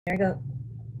There you go.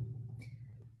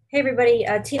 Hey everybody,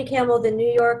 Tina Campbell, the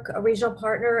New York regional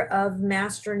partner of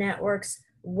Master Networks.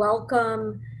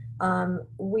 Welcome.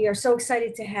 We are so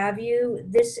excited to have you.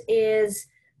 This is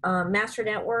Master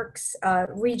Networks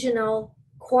regional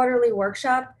quarterly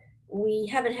workshop. We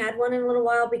haven't had one in a little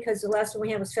while because the last one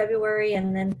we had was February,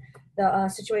 and then the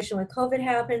situation with COVID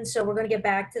happened. So we're going to get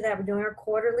back to that. We're doing our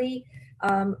quarterly.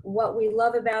 What we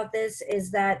love about this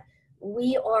is that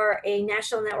we are a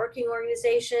national networking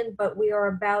organization, but we are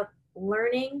about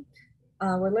learning.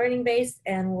 We're learning based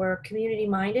and we're community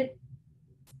minded.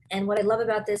 And what I love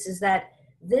about this is that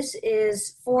this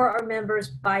is for our members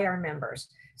by our members.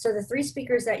 So the three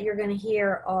speakers that you're going to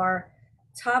hear are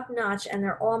top notch, and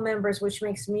they're all members, which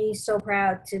makes me so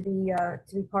proud to be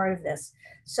part of this.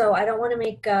 So I don't want to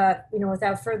make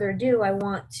without further ado, I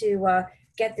want to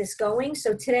get this going.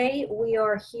 So today we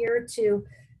are here to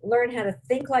learn how to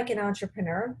think like an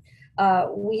entrepreneur.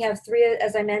 We have three,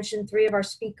 as I mentioned, three of our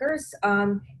speakers.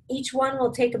 Each one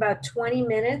will take about 20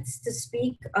 minutes to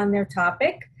speak on their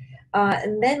topic.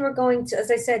 And then we're going to, as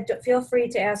I said, feel free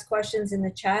to ask questions in the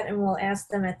chat and we'll ask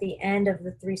them at the end of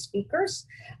the three speakers.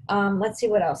 Let's see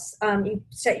what else. You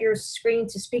set your screen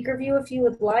to speaker view if you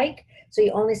would like, so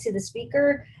you only see the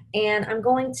speaker. And I'm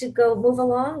going to move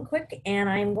along quick, and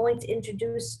I'm going to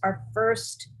introduce our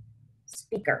first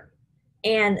speaker.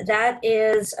 And that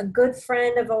is a good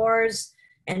friend of ours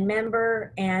and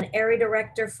member and area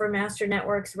director for Master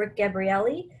Networks, Rick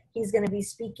Gabrielly. He's going to be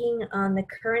speaking on the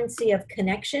currency of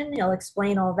connection. He'll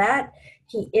explain all that.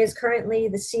 He is currently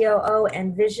the COO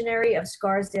and visionary of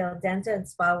Scarsdale Denta and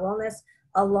Spa Wellness,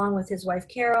 along with his wife,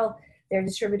 Carol. They're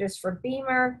distributors for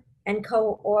Beamer and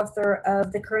co-author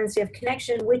of The Currency of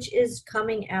Connection, which is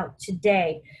coming out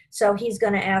today. So he's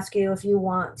going to ask you if you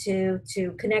want to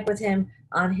connect with him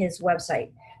on his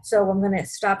website. So I'm going to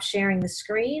stop sharing the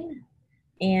screen,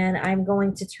 and I'm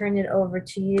going to turn it over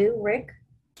to you, Rick,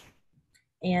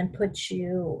 and put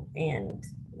you, and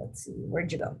let's see,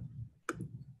 where'd you go?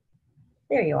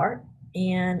 There you are.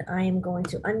 And I am going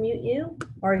to unmute you,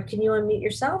 or can you unmute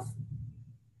yourself?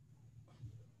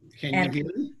 Can you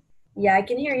hear me? Yeah, I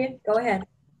can hear you. Go ahead.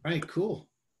 All right, cool.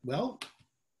 Well,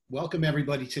 welcome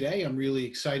everybody today. I'm really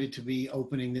excited to be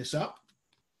opening this up,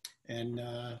 and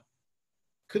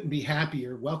couldn't be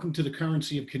happier. Welcome to the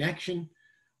Currency of Connection.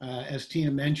 As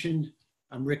Tina mentioned,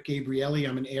 I'm Rick Gabrielly.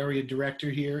 I'm an area director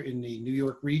here in the New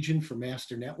York region for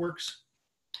Master Networks.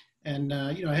 And,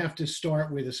 I have to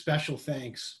start with a special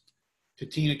thanks to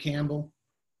Tina Campbell,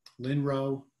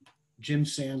 Lynne, Jim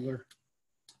Sandler,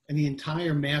 and the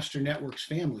entire Master Networks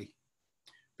family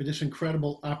for this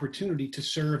incredible opportunity to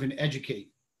serve and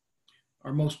educate.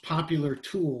 Our most popular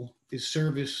tool is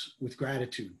service with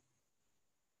gratitude.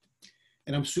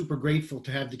 And I'm super grateful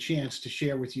to have the chance to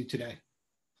share with you today.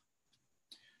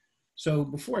 So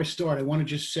before I start, I want to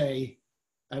just say,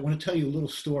 I want to tell you a little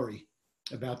story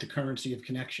about the currency of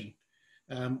connection.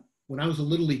 When I was a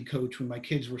Little League coach, when my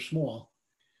kids were small,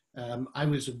 I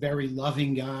was a very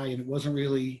loving guy, and it wasn't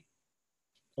really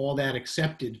all that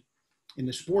accepted in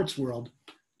the sports world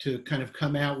to kind of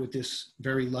come out with this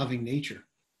very loving nature.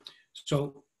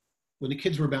 So when the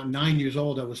kids were about 9 years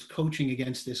old, I was coaching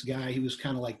against this guy. He was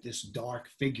kind of like this dark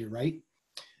figure, right?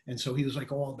 And so he was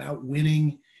like all about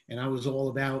winning, and I was all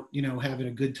about, having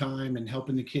a good time and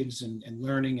helping the kids and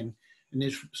learning and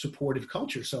this supportive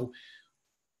culture. So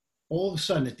all of a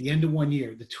sudden, at the end of 1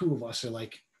 year, the two of us are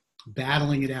like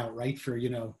battling it out, right, for,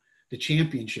 the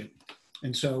championship.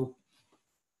 And so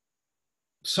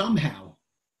somehow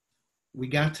we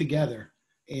got together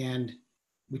and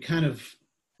we kind of,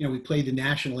 we played the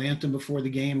national anthem before the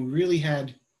game. We really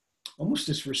had almost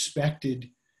this respected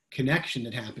connection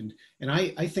that happened. And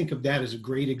I think of that as a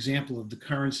great example of the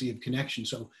currency of connection.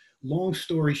 So long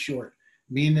story short,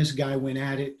 me and this guy went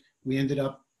at it. We ended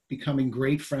up becoming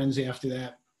great friends after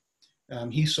that.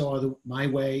 He saw my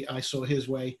way, I saw his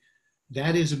way.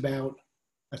 That is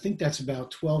I think that's about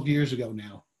 12 years ago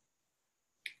now.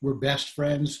 We're best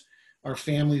friends. Our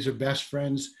families are best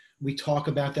friends. We talk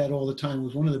about that all the time. It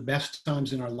was one of the best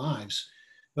times in our lives.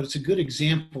 But it's a good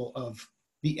example of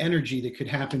the energy that could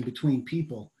happen between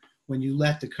people when you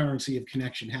let the currency of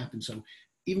connection happen. So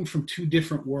even from two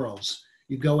different worlds,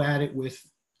 you go at it with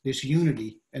this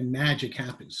unity and magic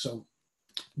happens. So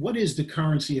what is the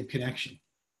currency of connection?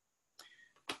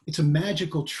 It's a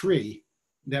magical tree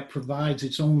that provides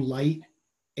its own light,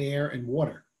 air, and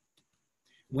water.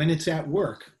 When it's at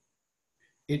work,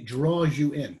 it draws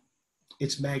you in.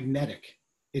 It's magnetic.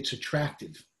 It's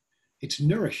attractive. It's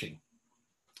nourishing.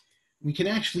 We can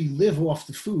actually live off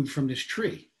the food from this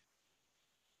tree.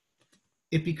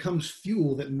 It becomes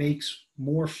fuel that makes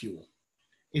more fuel.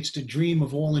 It's the dream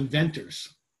of all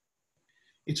inventors.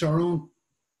 It's our own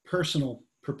personal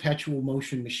perpetual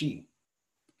motion machine.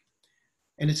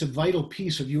 And it's a vital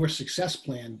piece of your success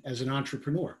plan as an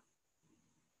entrepreneur.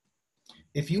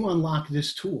 If you unlock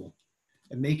this tool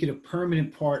and make it a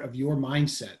permanent part of your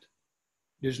mindset,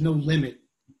 there's no limit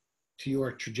to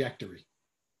your trajectory.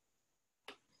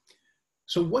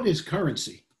 So what is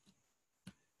currency?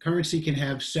 Currency can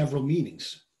have several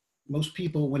meanings. Most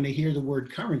people, when they hear the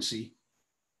word currency,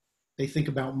 they think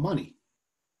about money,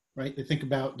 right? They think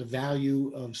about the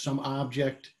value of some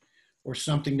object or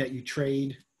something that you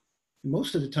trade.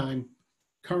 Most of the time,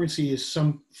 currency is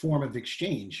some form of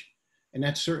exchange, and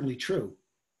that's certainly true.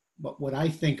 But what I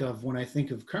think of when I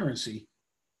think of currency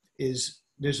is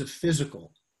there's a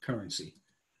physical currency,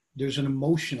 there's an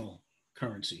emotional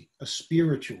currency, a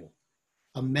spiritual,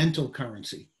 a mental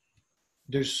currency,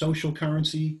 there's social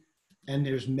currency, and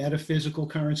there's metaphysical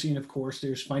currency, and of course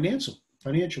there's financial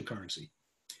currency.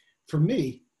 For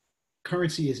me,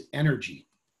 currency is energy,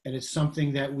 and it's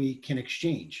something that we can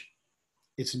exchange.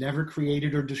 It's never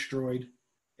created or destroyed.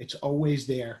 It's always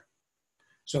there.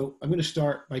 So I'm going to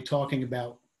start by talking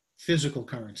about physical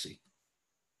currency.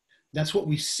 That's what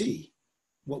we see,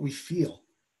 what we feel,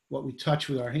 what we touch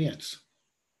with our hands.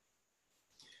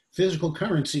 Physical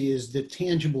currency is the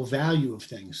tangible value of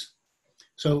things.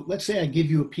 So let's say I give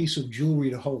you a piece of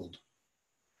jewelry to hold.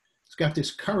 It's got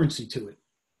this currency to it.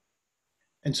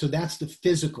 And so that's the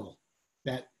physical,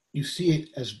 that you see it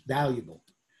as valuable.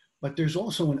 But there's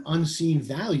also an unseen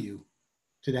value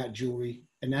to that jewelry,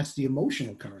 and that's the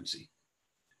emotional currency.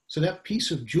 So that piece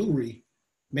of jewelry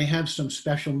may have some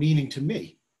special meaning to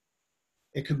me.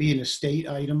 It could be an estate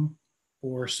item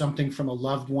or something from a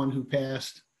loved one who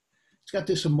passed. It's got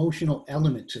this emotional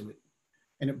element to it,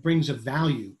 and it brings a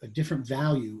value, a different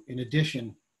value in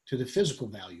addition to the physical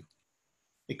value.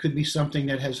 It could be something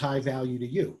that has high value to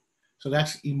you. So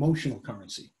that's emotional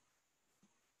currency.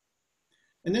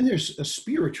 And then there's a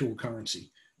spiritual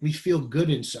currency. We feel good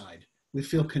inside. We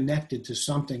feel connected to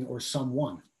something or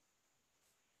someone.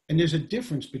 And there's a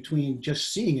difference between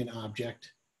just seeing an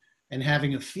object and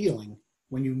having a feeling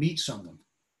when you meet someone.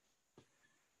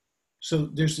 So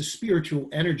there's the spiritual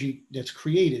energy that's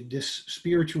created, this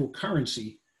spiritual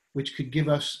currency, which could give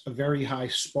us a very high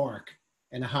spark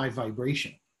and a high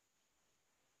vibration.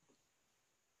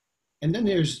 And then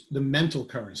there's the mental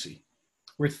currency.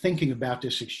 We're thinking about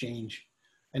this exchange,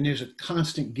 and there's a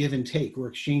constant give and take. We're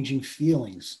exchanging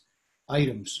feelings,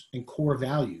 items, and core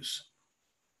values.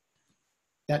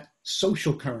 That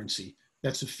social currency,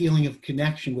 that's a feeling of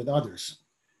connection with others.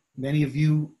 Many of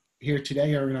you here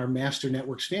today are in our Master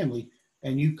Networks family,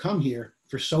 and you come here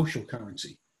for social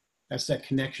currency. That's that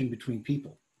connection between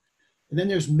people. And then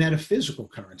there's metaphysical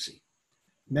currency.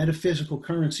 Metaphysical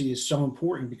currency is so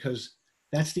important because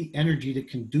that's the energy that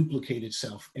can duplicate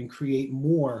itself and create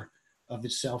more of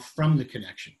itself from the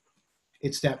connection.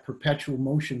 It's that perpetual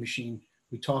motion machine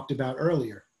we talked about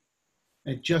earlier.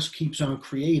 And it just keeps on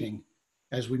creating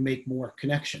as we make more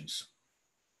connections.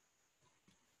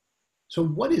 So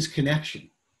what is connection?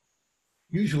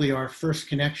 Usually our first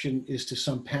connection is to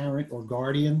some parent or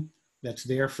guardian that's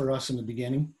there for us in the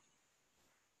beginning.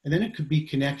 And then it could be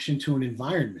connection to an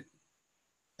environment.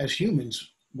 As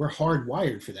humans, we're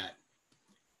hardwired for that.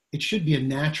 It should be a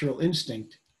natural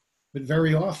instinct, but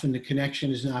very often the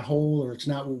connection is not whole or it's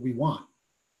not what we want.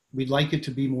 We'd like it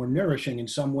to be more nourishing in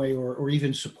some way or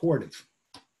even supportive.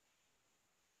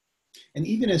 And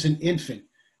even as an infant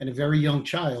and a very young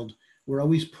child, we're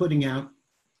always putting out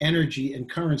energy and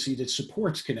currency that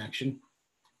supports connection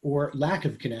or lack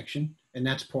of connection, and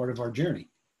that's part of our journey.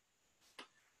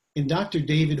 In Dr.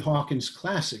 David Hawkins'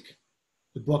 classic,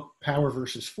 the book Power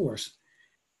versus Force,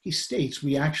 he states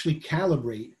we actually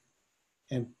calibrate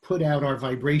and put out our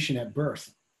vibration at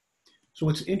birth. So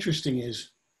what's interesting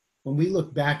is when we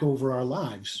look back over our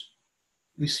lives,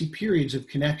 we see periods of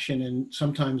connection and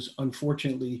sometimes,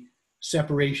 unfortunately,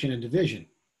 separation and division.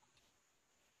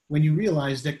 When you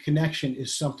realize that connection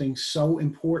is something so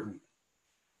important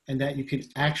and that you can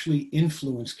actually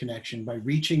influence connection by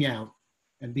reaching out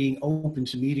and being open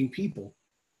to meeting people,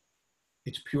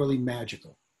 it's purely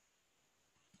magical.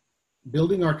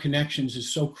 Building our connections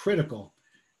is so critical,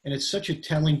 and it's such a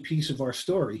telling piece of our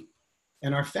story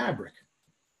and our fabric.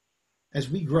 As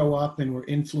we grow up and we're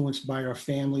influenced by our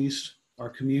families, our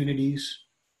communities,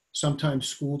 sometimes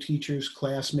school teachers,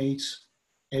 classmates,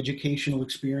 educational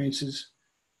experiences,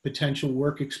 potential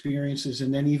work experiences,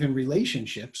 and then even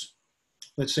relationships.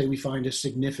 Let's say we find a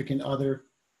significant other,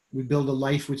 we build a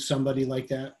life with somebody like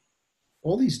that.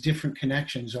 All these different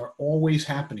connections are always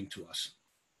happening to us.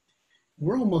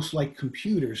 We're almost like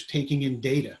computers taking in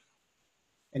data.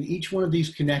 And each one of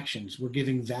these connections we're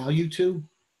giving value to,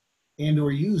 and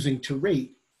or using to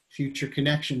rate future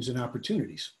connections and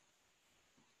opportunities.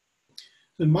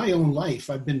 In my own life,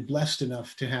 I've been blessed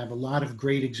enough to have a lot of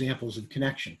great examples of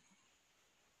connection.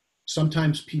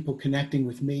 Sometimes people connecting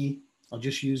with me, I'll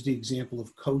just use the example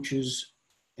of coaches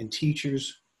and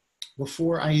teachers,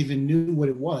 before I even knew what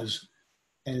it was,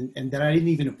 and that I didn't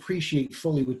even appreciate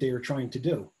fully what they were trying to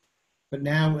do. But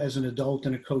now, as an adult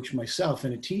and a coach myself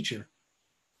and a teacher,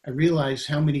 I realize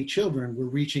how many children we're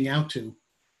reaching out to,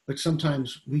 but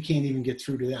sometimes we can't even get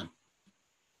through to them.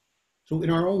 So in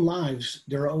our own lives,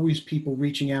 there are always people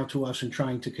reaching out to us and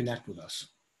trying to connect with us.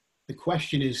 The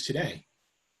question is today,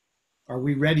 are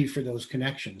we ready for those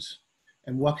connections?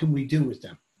 And what can we do with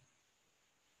them?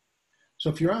 So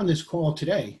if you're on this call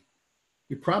today,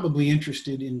 you're probably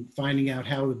interested in finding out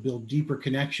how to build deeper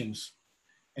connections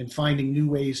and finding new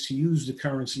ways to use the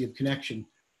currency of connection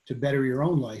to better your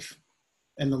own life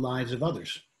and the lives of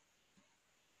others.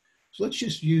 So let's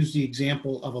just use the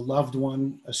example of a loved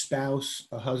one, a spouse,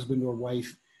 a husband or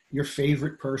wife, your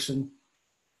favorite person,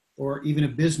 or even a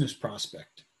business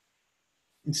prospect.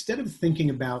 Instead of thinking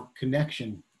about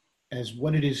connection as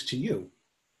what it is to you,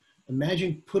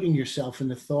 imagine putting yourself in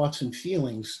the thoughts and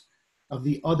feelings of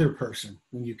the other person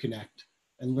when you connect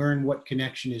and learn what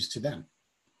connection is to them.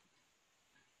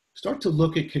 Start to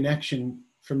look at connection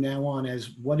from now on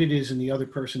as what it is in the other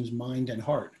person's mind and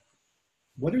heart.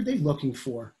 What are they looking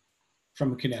for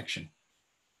from a connection?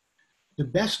 The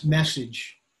best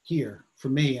message here for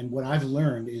me and what I've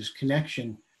learned is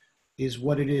connection is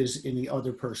what it is in the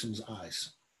other person's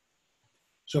eyes.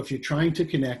 So if you're trying to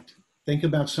connect, think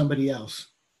about somebody else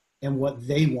and what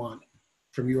they want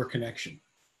from your connection.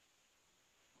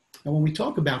 And when we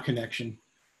talk about connection,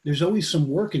 there's always some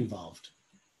work involved.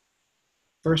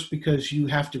 First, because you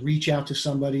have to reach out to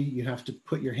somebody, you have to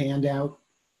put your hand out,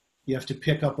 you have to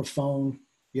pick up a phone,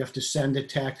 you have to send a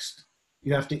text,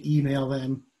 you have to email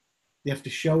them, you have to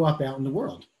show up out in the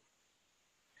world.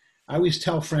 I always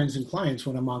tell friends and clients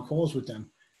when I'm on calls with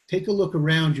them, take a look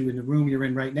around you in the room you're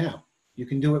in right now. You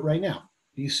can do it right now.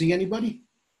 Do you see anybody?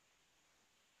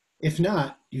 If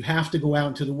not, you have to go out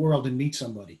into the world and meet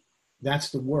somebody. That's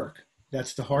the work.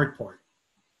 That's the hard part.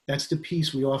 That's the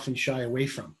piece we often shy away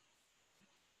from.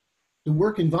 The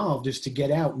work involved is to get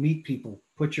out, meet people,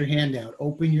 put your hand out,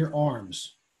 open your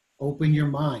arms, open your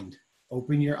mind,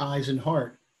 open your eyes and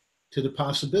heart to the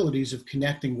possibilities of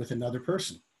connecting with another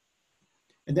person.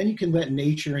 And then you can let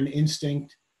nature and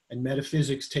instinct and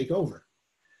metaphysics take over.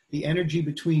 The energy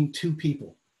between two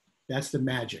people, that's the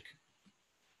magic.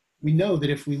 We know that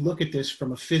if we look at this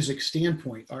from a physics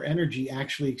standpoint, our energy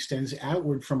actually extends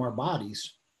outward from our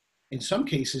bodies, in some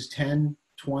cases 10,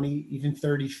 20, even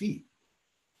 30 feet.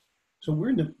 So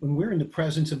when we're in the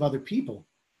presence of other people,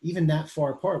 even that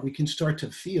far apart, we can start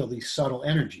to feel these subtle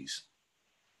energies.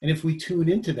 And if we tune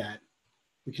into that,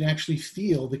 we can actually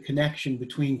feel the connection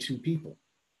between two people.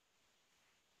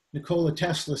 Nikola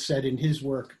Tesla said in his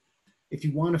work, if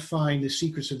you want to find the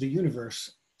secrets of the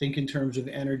universe, think in terms of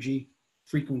energy,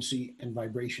 frequency, and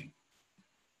vibration.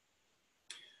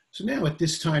 So now at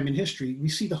this time in history, we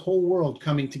see the whole world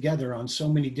coming together on so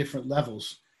many different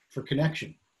levels for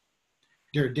connection.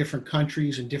 There are different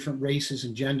countries and different races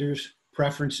and genders,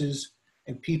 preferences,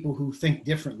 and people who think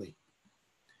differently.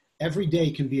 Every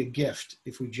day can be a gift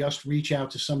if we just reach out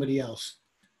to somebody else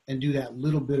and do that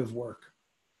little bit of work.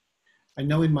 I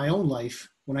know in my own life,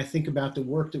 when I think about the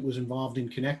work that was involved in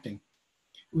connecting,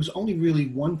 it was only really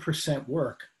 1%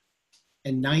 work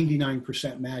and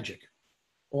 99% magic.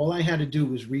 All I had to do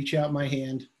was reach out my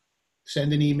hand,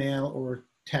 send an email or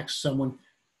text someone,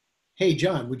 hey,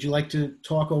 John, would you like to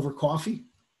talk over coffee?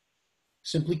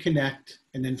 Simply connect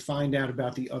and then find out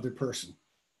about the other person.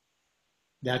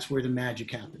 That's where the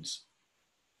magic happens.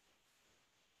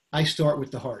 I start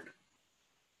with the heart.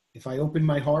 If I open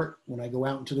my heart when I go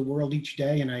out into the world each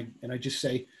day and I just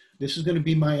say, this is going to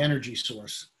be my energy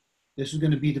source. This is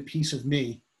going to be the piece of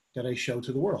me that I show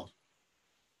to the world.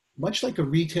 Much like a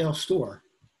retail store,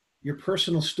 your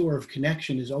personal store of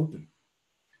connection is open.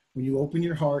 When you open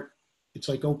your heart, it's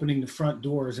like opening the front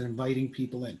doors and inviting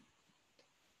people in.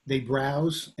 They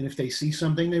browse, and if they see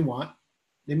something they want,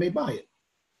 they may buy it.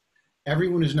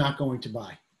 Everyone is not going to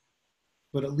buy,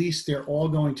 but at least they're all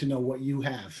going to know what you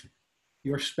have,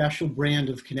 your special brand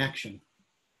of connection.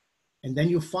 And then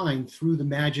you'll find through the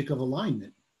magic of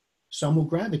alignment, some will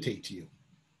gravitate to you.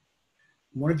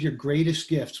 One of your greatest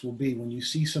gifts will be when you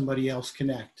see somebody else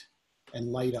connect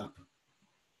and light up,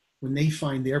 when they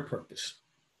find their purpose.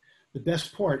 The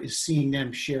best part is seeing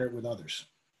them share it with others.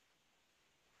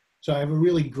 So I have a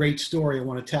really great story I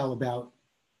want to tell about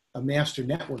a Master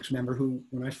Networks member who,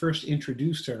 when I first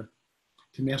introduced her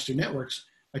to Master Networks,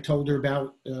 I told her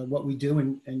about what we do,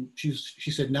 and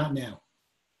she said, not now.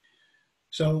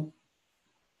 So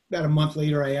about a month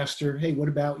later, I asked her, hey, what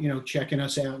about, checking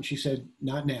us out? And she said,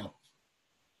 not now.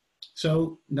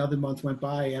 So another month went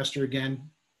by. I asked her again,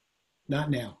 not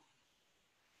now.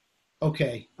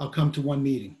 Okay, I'll come to one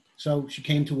meeting. So she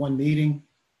came to one meeting.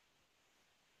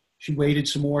 She waited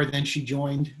some more. Then she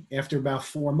joined after about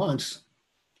 4 months.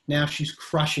 Now she's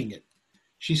crushing it.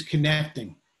 She's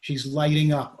connecting. She's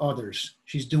lighting up others.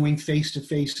 She's doing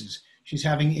face-to-faces. She's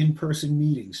having in-person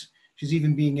meetings. She's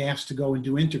even being asked to go and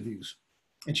do interviews.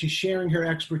 And she's sharing her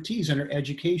expertise and her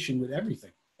education with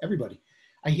everybody.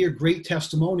 I hear great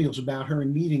testimonials about her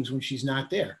in meetings when she's not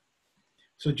there.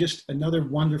 So just another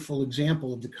wonderful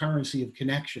example of the currency of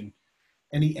connection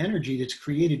and the energy that's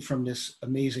created from this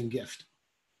amazing gift.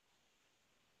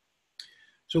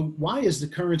 So why is the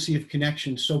currency of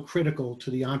connection so critical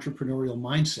to the entrepreneurial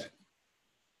mindset?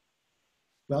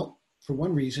 Well, for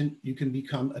one reason, you can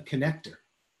become a connector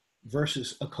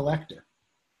versus a collector.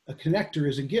 A connector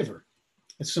is a giver.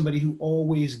 It's somebody who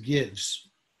always gives.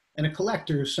 And a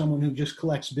collector is someone who just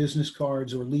collects business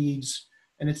cards or leads,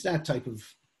 and it's that type of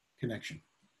connection.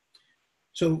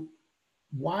 So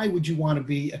why would you want to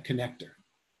be a connector?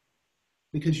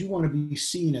 Because you want to be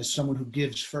seen as someone who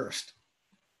gives first.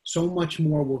 So much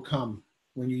more will come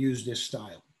when you use this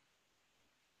style.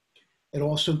 It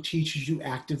also teaches you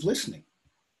active listening.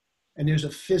 And there's a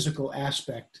physical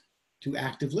aspect to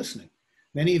active listening.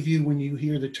 Many of you, when you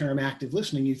hear the term active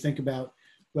listening, you think about,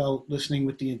 well, listening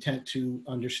with the intent to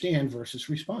understand versus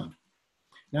respond.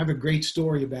 And I have a great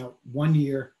story about 1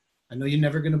 year. I know you're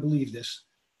never going to believe this,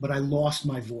 but I lost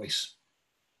my voice.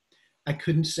 I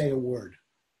couldn't say a word.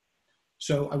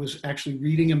 So I was actually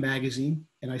reading a magazine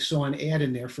and I saw an ad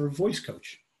in there for a voice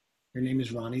coach. Her name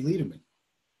is Ronnie Lederman.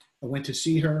 I went to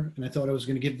see her and I thought I was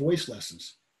going to get voice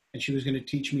lessons and she was going to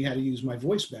teach me how to use my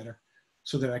voice better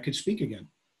so that I could speak again.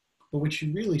 But what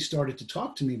she really started to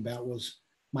talk to me about was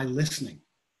my listening.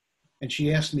 And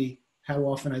she asked me how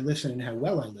often I listened and how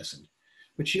well I listened.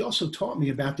 But she also taught me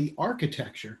about the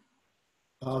architecture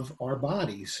of our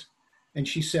bodies. And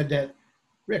she said that,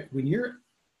 Rick, when you're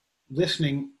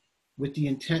listening with the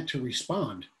intent to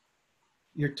respond,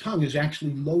 your tongue is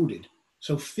actually loaded.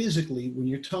 So physically, when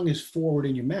your tongue is forward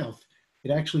in your mouth,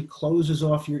 it actually closes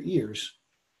off your ears.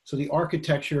 So the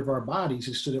architecture of our bodies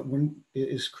is so that when it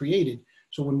is created,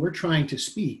 so when we're trying to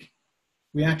speak,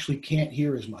 we actually can't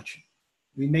hear as much.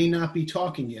 We may not be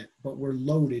talking yet, but we're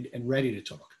loaded and ready to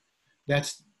talk.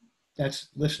 That's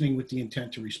listening with the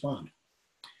intent to respond.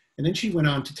 And then she went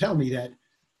on to tell me that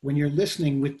when you're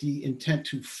listening with the intent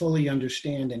to fully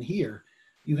understand and hear,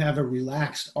 you have a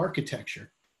relaxed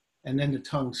architecture. And then the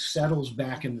tongue settles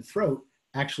back in the throat,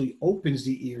 actually opens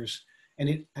the ears, and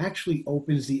it actually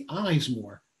opens the eyes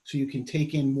more so you can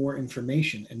take in more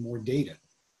information and more data.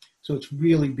 So it's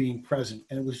really being present.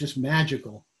 And it was just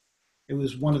magical. It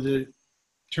was one of the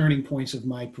turning points of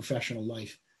my professional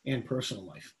life and personal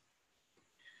life.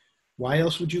 Why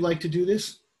else would you like to do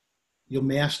this? You'll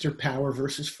master power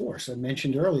versus force. I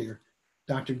mentioned earlier,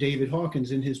 Dr. David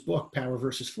Hawkins in his book, Power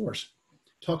versus Force,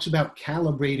 talks about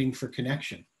calibrating for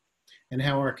connection and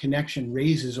how our connection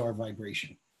raises our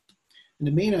vibration. And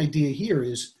the main idea here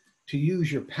is to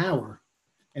use your power,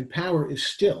 and power is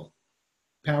still.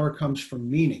 Power comes from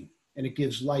meaning, and it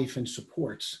gives life and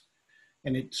supports.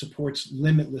 And it supports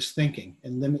limitless thinking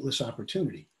and limitless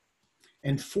opportunity.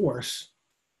 And force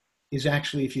is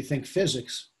actually, if you think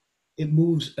physics, it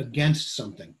moves against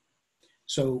something.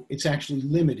 So it's actually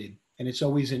limited and it's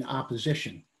always in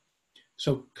opposition.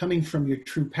 So coming from your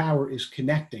true power is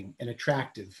connecting and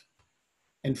attractive,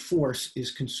 and force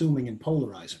is consuming and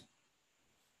polarizing.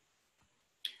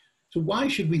 So why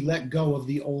should we let go of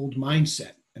the old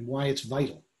mindset and why it's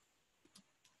vital?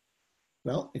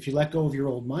 Well, if you let go of your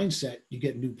old mindset, you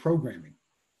get new programming.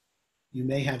 You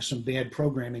may have some bad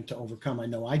programming to overcome. I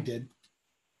know I did.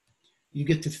 You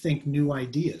get to think new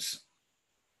ideas,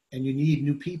 and you need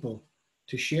new people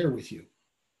to share with you.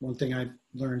 One thing I've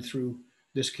learned through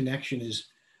this connection is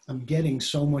I'm getting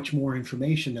so much more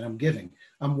information than I'm giving.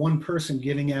 I'm one person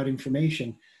giving out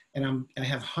information, and I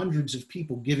have hundreds of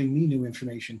people giving me new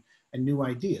information and new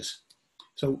ideas.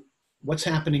 So what's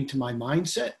happening to my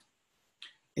mindset?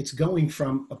 It's going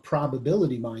from a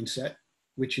probability mindset,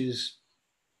 which is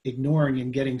ignoring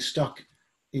and getting stuck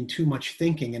in too much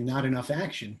thinking and not enough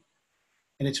action.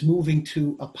 And it's moving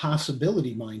to a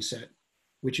possibility mindset,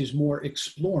 which is more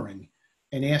exploring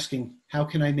and asking, how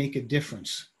can I make a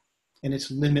difference? And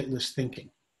it's limitless thinking.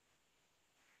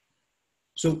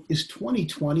 So is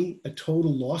 2020 a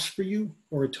total loss for you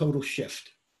or a total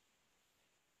shift?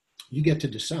 You get to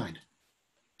decide.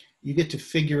 You get to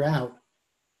figure out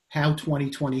how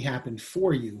 2020 happened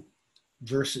for you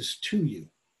versus to you.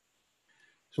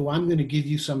 So I'm going to give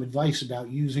you some advice about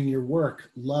using your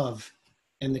work, love,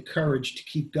 and the courage to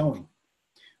keep going.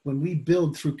 When we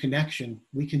build through connection,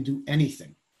 we can do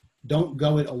anything. Don't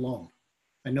go it alone.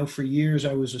 I know for years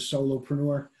I was a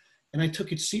solopreneur and I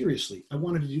took it seriously. I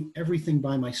wanted to do everything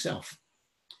by myself.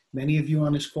 Many of you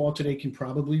on this call today can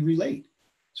probably relate.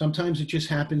 Sometimes it just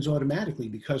happens automatically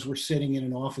because we're sitting in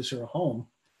an office or a home,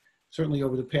 certainly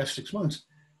over the past 6 months,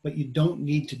 but you don't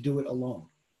need to do it alone.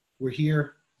 We're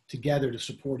here together to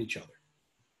support each other.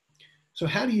 So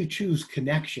how do you choose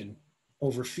connection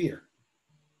over fear?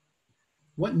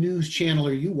 What news channel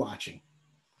are you watching?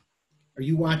 Are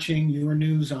you watching your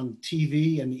news on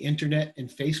TV and the internet and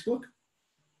Facebook?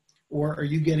 Or are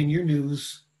you getting your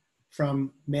news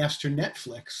from Master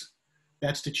Netflix?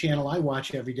 That's the channel I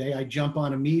watch every day. I jump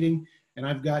on a meeting and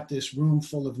I've got this room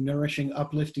full of nourishing,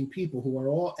 uplifting people who are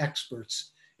all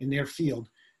experts in their field,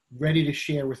 ready to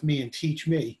share with me and teach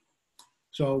me.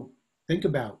 So think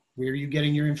about, where are you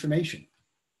getting your information?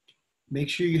 Make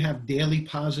sure you have daily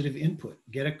positive input.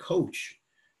 Get a coach,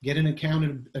 get an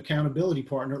accountability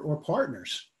partner or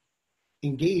partners.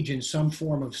 Engage in some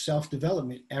form of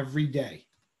self-development every day.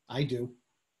 I do.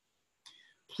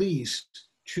 Please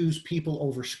choose people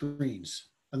over screens,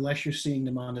 unless you're seeing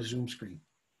them on a Zoom screen.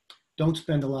 Don't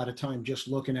spend a lot of time just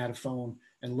looking at a phone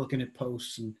and looking at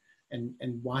posts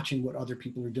and watching what other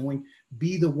people are doing.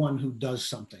 Be the one who does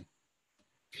something.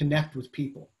 Connect with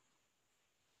people.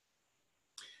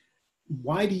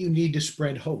 Why do you need to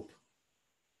spread hope?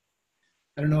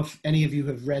 I don't know if any of you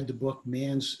have read the book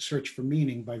Man's Search for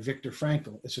Meaning by Viktor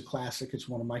Frankl. It's a classic. It's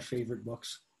one of my favorite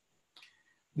books.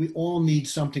 We all need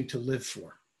something to live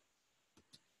for.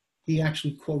 He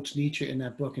actually quotes Nietzsche in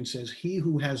that book and says, "He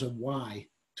who has a why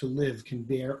to live can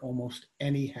bear almost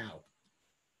any how."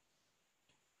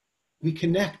 We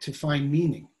connect to find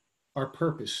meaning, our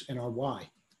purpose, and our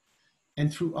why.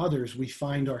 And through others, we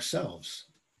find ourselves.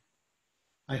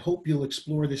 I hope you'll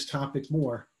explore this topic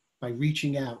more by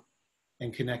reaching out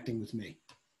and connecting with me.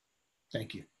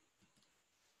 Thank you.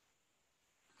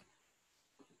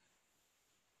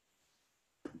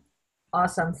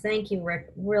 Awesome. Thank you,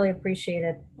 Rick. Really appreciate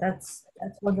it. That's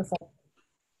wonderful.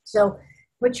 So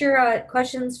put your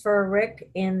questions for Rick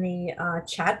in the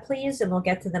chat, please, and we'll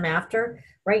get to them after.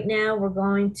 Right now, we're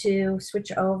going to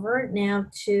switch over now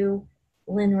to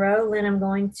Lynne Rowe. Lynne, I'm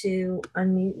going to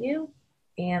unmute you,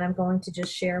 and I'm going to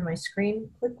just share my screen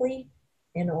quickly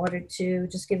in order to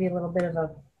just give you a little bit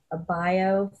of a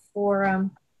bio for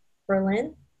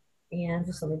Lynne. And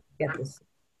just let me get this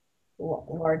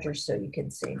larger so you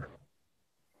can see.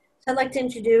 So I'd like to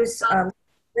introduce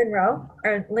Lynne Rowe.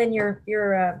 Or Lynne, you're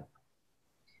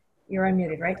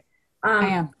unmuted, right? I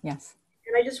am, yes.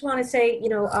 And I just want to say, you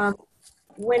know,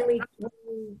 when we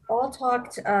all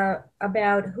talked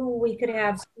about who we could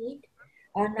have speak,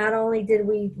 not only did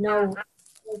we know,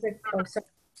 oh, sorry,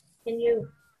 can you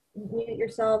mute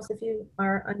yourselves if you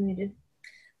are unmuted?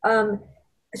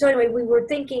 So anyway, we were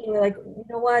thinking, like, you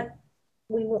know what?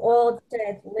 We all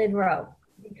said Lynne Rowe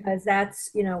because that's,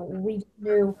 you know, we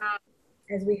knew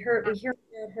as we hear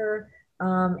about her,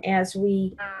 as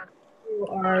we do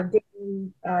our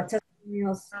daily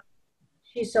testimonials,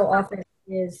 she so often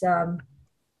is,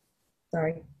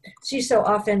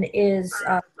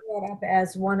 brought up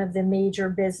as one of the major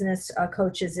business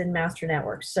coaches in Master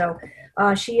Networks. So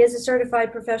she is a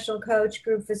certified professional coach,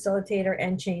 group facilitator,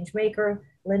 and change maker.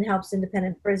 Lynne helps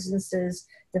independent businesses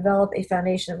develop a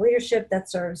foundation of leadership that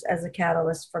serves as a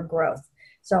catalyst for growth.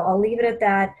 So I'll leave it at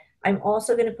that. I'm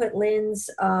also going to put Lynne's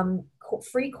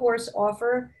free course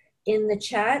offer in the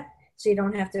chat, so you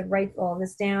don't have to write all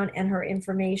this down, and her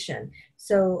information.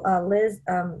 So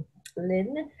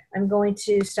Lynne, I'm going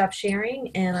to stop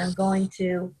sharing and I'm going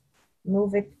to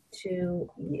move it to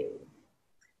you.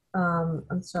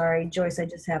 I'm sorry, Joyce, I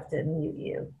just have to mute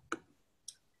you.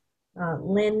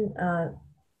 Lynne.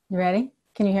 You ready?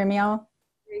 Can you hear me all?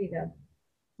 There you go.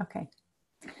 Okay.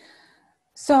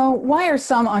 So why are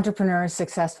some entrepreneurs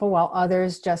successful while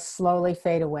others just slowly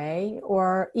fade away?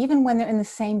 Or even when they're in the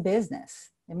same business,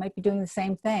 they might be doing the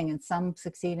same thing and some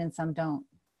succeed and some don't.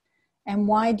 And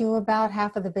why do about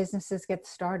half of the businesses get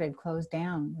started close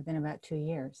down within about 2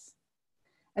 years?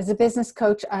 As a business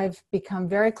coach, I've become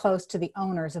very close to the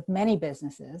owners of many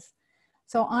businesses,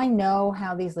 so I know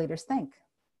how these leaders think.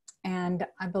 And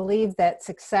I believe that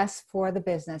success for the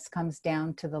business comes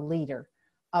down to the leader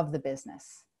of the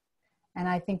business. And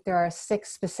I think there are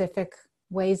 6 specific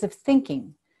ways of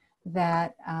thinking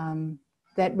that,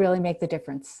 that really make the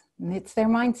difference. And it's their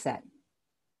mindset.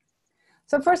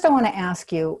 So first I want to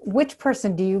ask you, which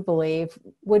person do you believe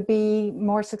would be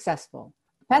more successful?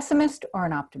 A Pessimist or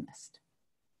an optimist?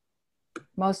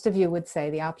 Most of you would say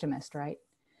the optimist, right?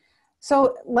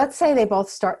 So let's say they both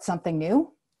start something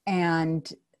new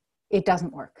and it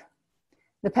doesn't work.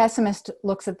 The pessimist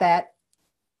looks at that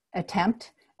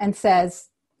attempt and says,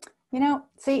 you know,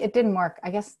 see, it didn't work. I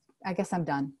guess I'm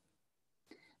done.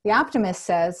 The optimist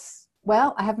says,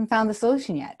 well, I haven't found the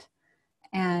solution yet.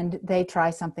 And they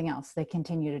try something else. They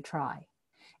continue to try.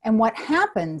 And what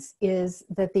happens is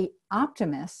that the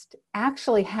optimist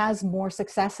actually has more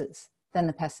successes than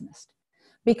the pessimist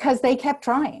because they kept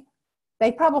trying.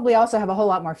 They probably also have a whole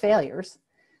lot more failures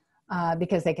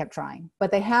because they kept trying,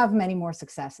 but they have many more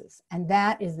successes. And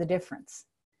that is the difference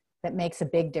that makes a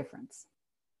big difference.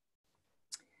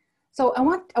 So I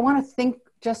want to think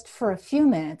just for a few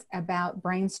minutes about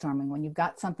brainstorming. When you've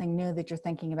got something new that you're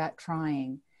thinking about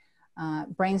trying,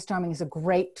 brainstorming is a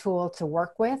great tool to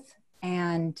work with.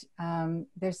 And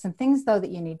there's some things, though,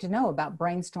 that you need to know about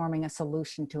brainstorming a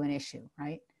solution to an issue,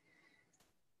 right?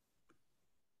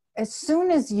 As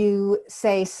soon as you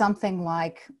say something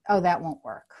like, oh, that won't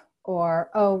work,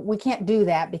 or, oh, we can't do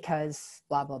that because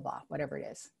blah, blah, blah, whatever it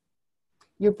is,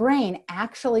 your brain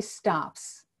actually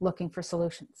stops looking for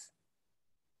solutions.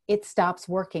 It stops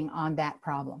working on that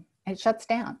problem. It shuts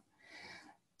down.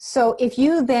 So if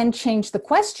you then change the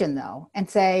question, though, and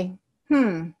say,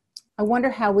 I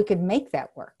wonder how we could make that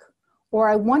work, or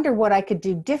I wonder what I could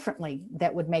do differently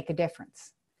that would make a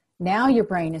difference. Now your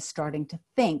brain is starting to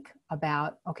think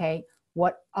about, okay,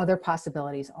 what other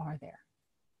possibilities are there?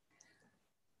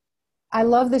 I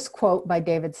love this quote by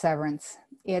David Severance.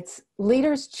 It's,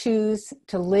 leaders choose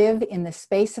to live in the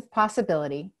space of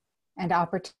possibility and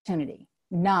opportunity,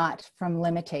 not from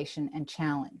limitation and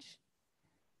challenge.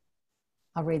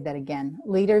 I'll read that again.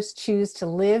 Leaders choose to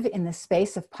live in the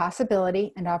space of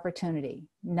possibility and opportunity,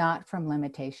 not from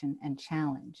limitation and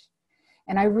challenge.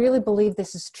 And I really believe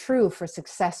this is true for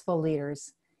successful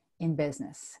leaders in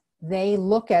business. They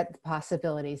look at the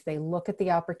possibilities, they look at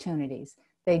the opportunities.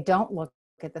 They don't look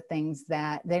at things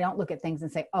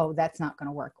and say, oh, that's not going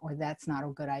to work, or that's not a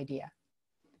good idea.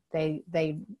 They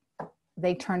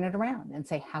turn it around and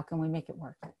say, how can we make it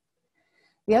work?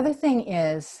 The other thing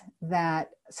is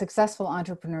that successful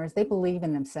entrepreneurs, they believe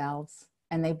in themselves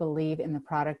and they believe in the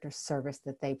product or service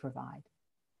that they provide.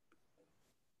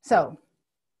 So,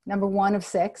 number 1 of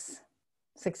 6,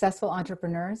 successful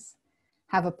entrepreneurs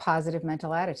have a positive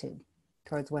mental attitude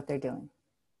towards what they're doing.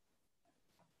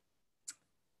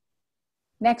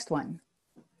 Next one.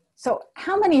 So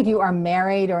how many of you are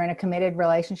married or in a committed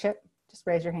relationship? Just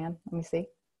raise your hand. Let me see.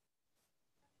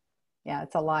 Yeah,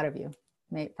 it's a lot of you.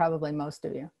 Probably most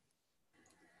of you.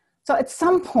 So at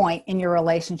some point in your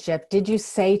relationship, did you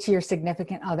say to your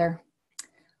significant other,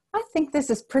 I think this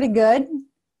is pretty good,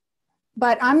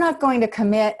 but I'm not going to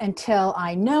commit until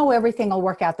I know everything will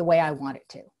work out the way I want it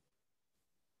to?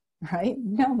 Right?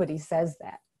 Nobody says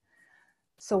that.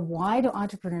 So why do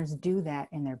entrepreneurs do that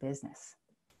in their business?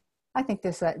 I think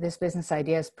this business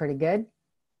idea is pretty good,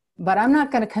 but I'm not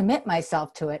going to commit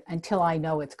myself to it until I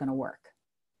know it's going to work.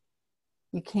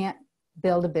 You can't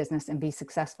build a business and be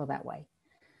successful that way.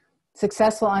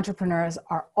 Successful entrepreneurs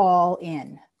are all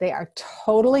in. They are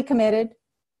totally committed.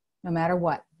 No matter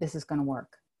what, this is going to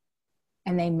work.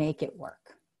 And they make it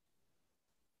work.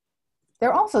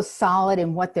 They're also solid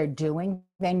in what they're doing.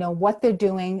 They know what they're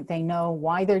doing. They know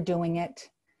why they're doing it.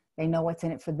 They know what's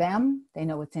in it for them. They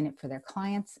know what's in it for their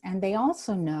clients. And they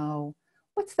also know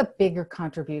what's the bigger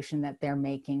contribution that they're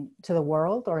making to the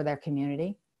world or their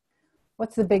community.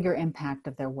 What's the bigger impact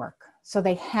of their work? So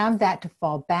they have that to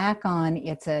fall back on.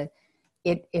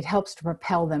 It helps to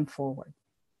propel them forward.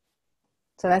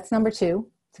 So that's number 2.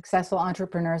 Successful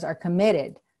entrepreneurs are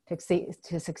committed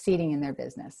to succeeding in their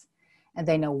business. And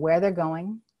they know where they're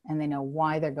going and they know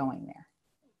why they're going there.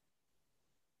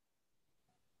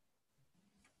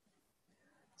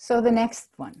 So the next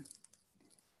one.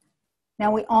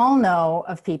 Now we all know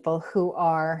of people who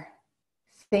are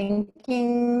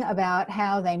thinking about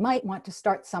how they might want to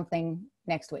start something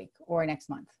next week or next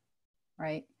month,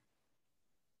 right?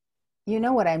 You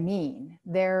know what I mean.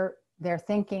 They're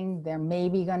thinking they're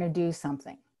maybe going to do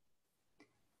something.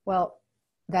 Well,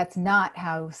 that's not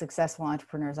how successful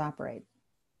entrepreneurs operate.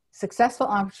 Successful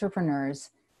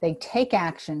entrepreneurs, they take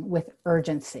action with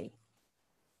urgency.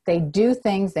 They do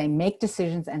things, they make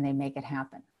decisions, and they make it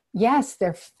happen. Yes,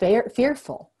 they're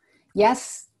fearful.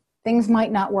 Yes, things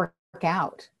might not work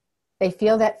out. They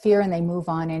feel that fear and they move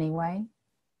on anyway.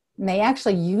 And they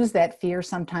actually use that fear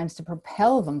sometimes to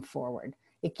propel them forward.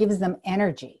 It gives them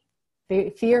energy.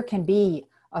 Fear can be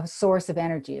a source of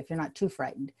energy if you're not too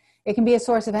frightened. It can be a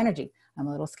source of energy. I'm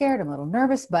a little scared, I'm a little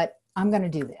nervous, but I'm going to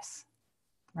do this,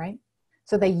 right?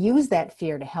 So they use that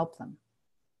fear to help them.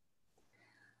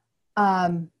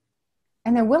 And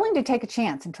they're willing to take a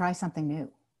chance and try something new.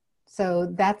 So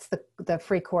that's the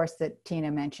free course that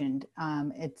Tina mentioned.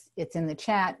 It's in the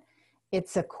chat.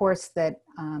 It's a course that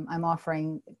I'm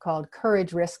offering called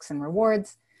Courage, Risks, and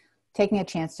Rewards, Taking a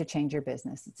Chance to Change Your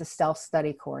Business. It's a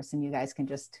self-study course, and you guys can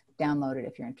just download it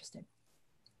if you're interested.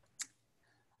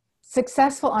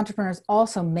 Successful entrepreneurs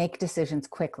also make decisions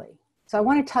quickly. So I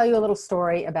want to tell you a little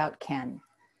story about Ken.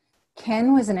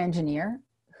 Ken was an engineer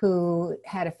who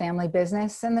had a family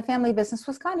business, and the family business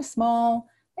was kind of small.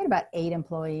 They had about 8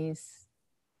 employees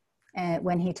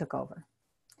when he took over.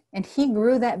 And he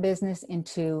grew that business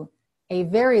into a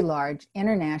very large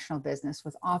international business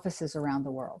with offices around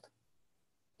the world.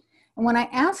 And when I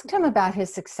asked him about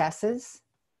his successes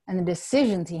and the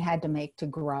decisions he had to make to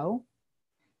grow,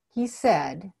 he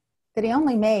said that he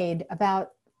only made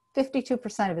about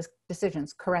 52% of his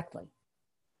decisions correctly.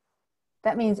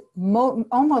 That means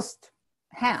almost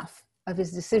half of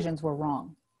his decisions were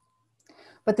wrong.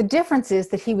 But the difference is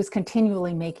that he was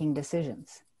continually making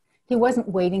decisions. He wasn't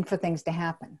waiting for things to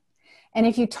happen. And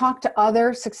if you talk to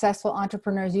other successful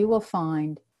entrepreneurs, you will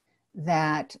find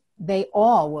that they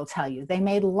all will tell you they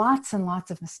made lots and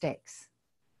lots of mistakes,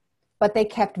 but they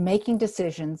kept making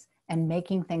decisions and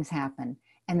making things happen,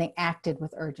 and they acted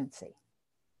with urgency.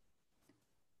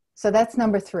 So that's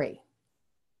number 3.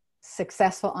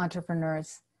 Successful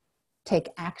entrepreneurs take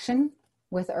action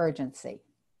with urgency,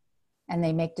 and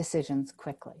they make decisions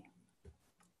quickly.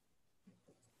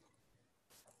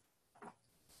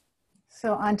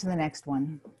 So on to the next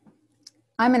one.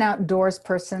 I'm an outdoors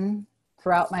person.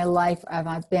 Throughout my life,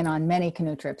 I've been on many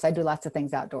canoe trips. I do lots of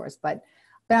things outdoors, but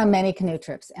I've been on many canoe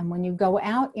trips. And when you go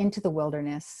out into the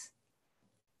wilderness,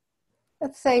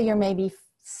 let's say you're maybe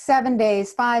 5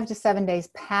 to 7 days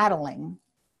paddling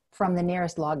from the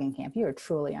nearest logging camp. You are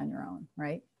truly on your own,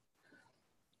 right?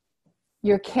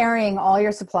 You're carrying all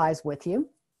your supplies with you.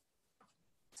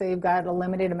 So you've got a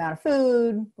limited amount of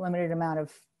food, limited amount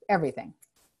of everything.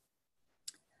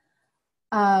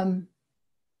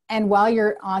 And while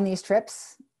you're on these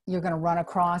trips, you're going to run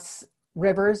across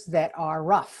rivers that are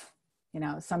rough. You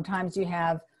know, sometimes you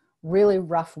have really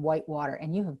rough white water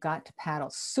and you have got to paddle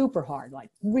super hard, like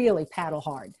really paddle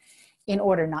hard in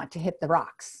order not to hit the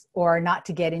rocks or not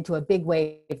to get into a big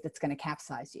wave that's going to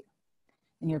capsize you.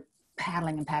 And you're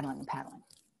paddling and paddling and paddling.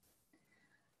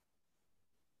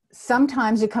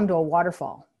 Sometimes you come to a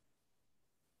waterfall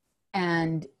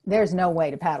and there's no way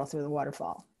to paddle through the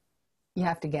waterfall. You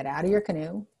have to get out of your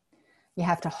canoe. You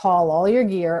have to haul all your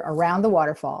gear around the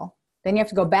waterfall. Then you have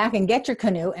to go back and get your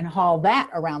canoe and haul that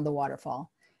around the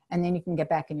waterfall. And then you can get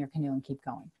back in your canoe and keep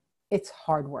going. It's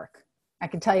hard work. I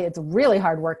can tell you it's really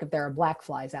hard work if there are black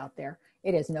flies out there.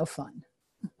 It is no fun.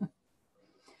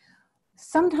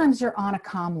 Sometimes you're on a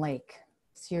calm lake.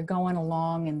 So you're going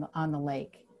along on the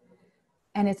lake.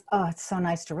 And it's so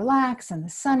nice to relax and the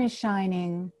sun is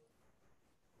shining.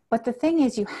 But the thing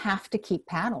is, you have to keep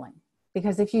paddling,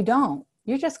 because if you don't,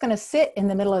 you're just going to sit in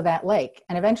the middle of that lake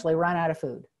and eventually run out of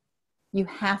food. You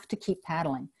have to keep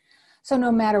paddling. So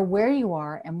no matter where you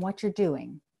are and what you're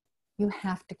doing, you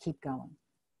have to keep going.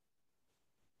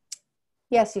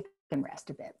 Yes, you can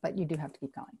rest a bit, but you do have to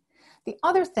keep going. The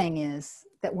other thing is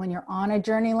that when you're on a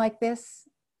journey like this,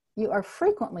 you are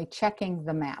frequently checking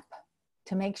the map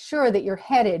to make sure that you're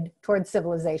headed towards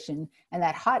civilization and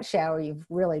that hot shower you've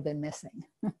really been missing.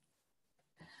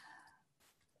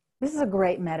 This is a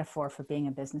great metaphor for being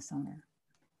a business owner.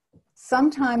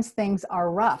 Sometimes things are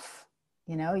rough.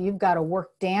 You know, you've got to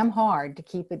work damn hard to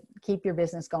keep your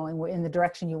business going in the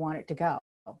direction you want it to go.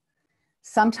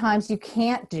 Sometimes you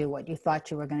can't do what you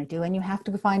thought you were going to do and you have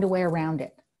to find a way around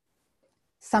it.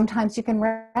 Sometimes you can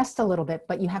rest a little bit,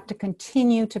 but you have to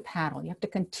continue to paddle. You have to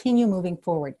continue moving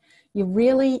forward. You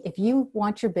really, if you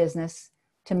want your business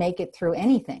to make it through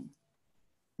anything,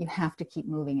 you have to keep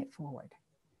moving it forward.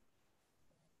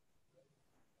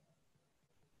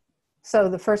 So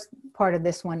the first part of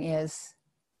this one is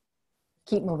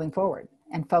keep moving forward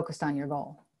and focused on your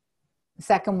goal. The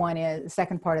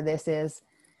second part of this is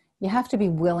you have to be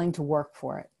willing to work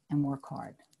for it and work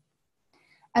hard.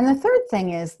 And the third thing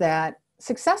is that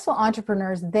successful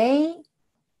entrepreneurs, they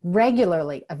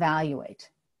regularly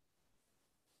evaluate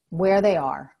where they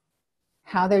are,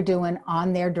 how they're doing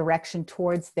on their direction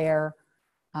towards their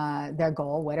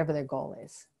goal, whatever their goal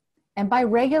is. And by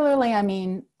regularly, I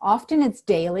mean, often it's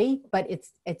daily, but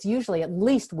it's usually at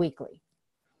least weekly.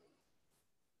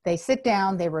 They sit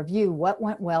down, they review what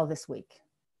went well this week.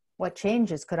 What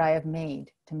changes could I have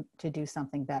made to do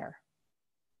something better?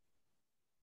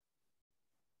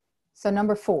 So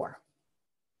number 4,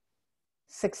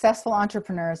 Successful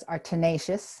entrepreneurs are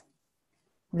tenacious.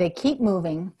 They keep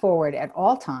moving forward at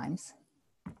all times,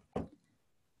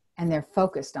 and they're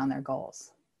focused on their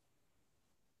goals.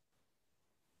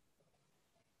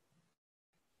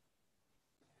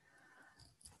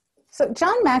 So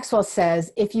John Maxwell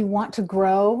says, if you want to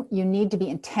grow, you need to be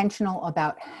intentional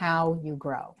about how you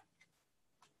grow.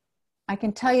 I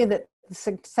can tell you that the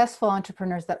successful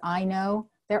entrepreneurs that I know,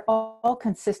 they're all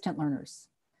consistent learners.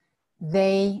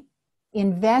 They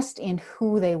invest in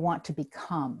who they want to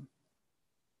become.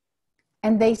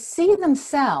 And they see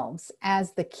themselves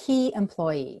as the key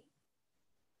employee.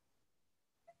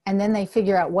 And then they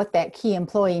figure out what that key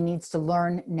employee needs to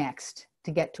learn next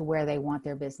to get to where they want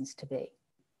their business to be.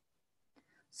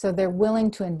 So they're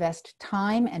willing to invest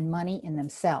time and money in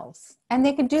themselves. And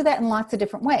they could do that in lots of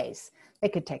different ways. They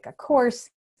could take a course.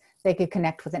 They could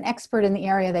connect with an expert in the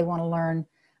area they want to learn.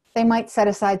 They might set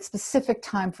aside specific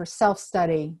time for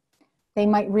self-study. They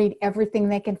might read everything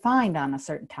they can find on a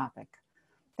certain topic.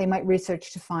 They might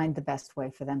research to find the best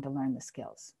way for them to learn the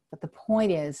skills. But the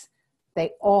point is,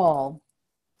 they all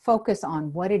focus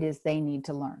on what it is they need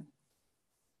to learn.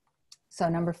 So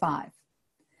number 5,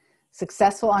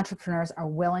 successful entrepreneurs are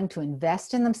willing to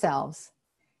invest in themselves,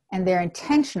 and they're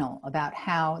intentional about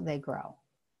how they grow.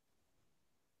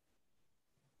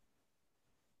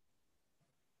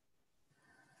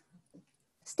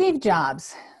 Steve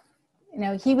Jobs,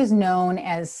 he was known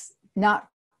as not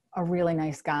a really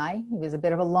nice guy. He was a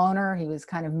bit of a loner. He was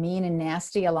kind of mean and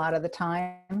nasty a lot of the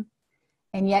time.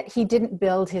 And yet he didn't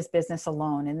build his business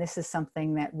alone. And this is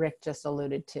something that Rick just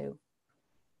alluded to.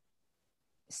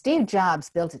 Steve Jobs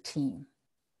built a team.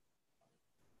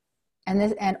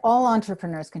 And all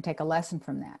entrepreneurs can take a lesson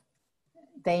from that.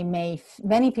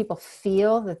 Many people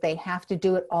feel that they have to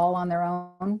do it all on their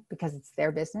own because it's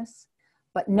their business,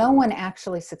 but no one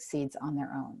actually succeeds on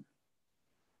their own.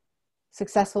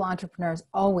 Successful entrepreneurs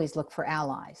always look for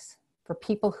allies, for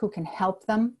people who can help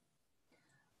them.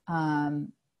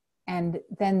 And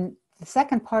then the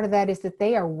second part of that is that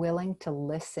they are willing to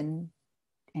listen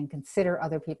and consider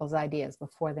other people's ideas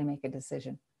before they make a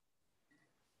decision.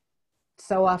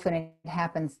 So often it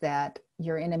happens that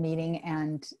you're in a meeting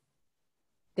and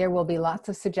there will be lots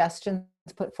of suggestions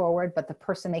put forward, but the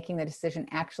person making the decision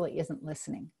actually isn't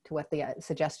listening to what the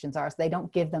suggestions are. So they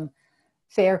don't give them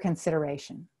fair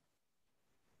consideration.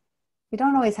 You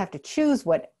don't always have to choose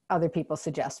what other people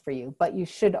suggest for you, but you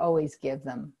should always give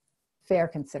them fair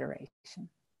consideration.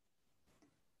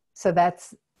 So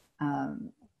that's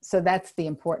the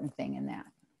important thing in that.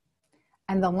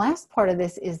 And the last part of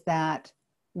this is that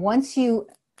once you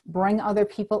bring other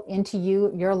people into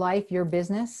your life, your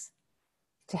business,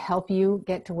 to help you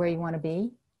get to where you want to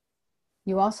be,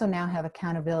 you also now have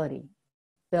accountability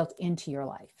built into your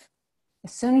life.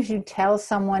 As soon as you tell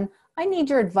someone, I need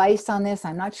your advice on this,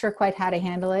 I'm not sure quite how to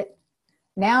handle it,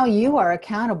 now you are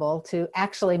accountable to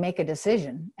actually make a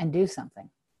decision and do something.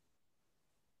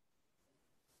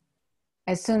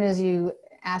 As soon as you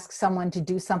ask someone to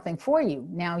do something for you,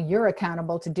 now you're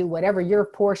accountable to do whatever your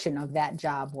portion of that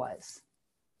job was.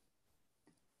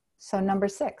 So number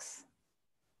 6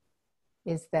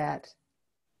 is that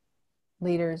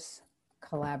leaders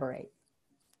collaborate.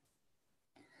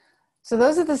 So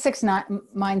those are the 6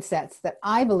 mindsets that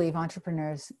I believe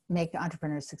make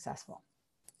entrepreneurs successful.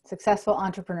 Successful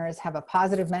entrepreneurs have a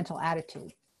positive mental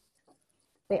attitude.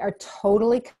 They are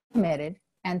totally committed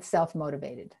and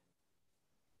self-motivated.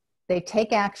 They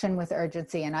take action with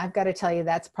urgency, and I've got to tell you,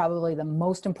 that's probably the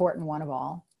most important one of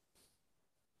all.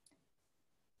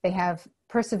 They have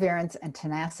perseverance and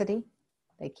tenacity.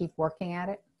 They keep working at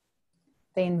it.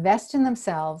 They invest in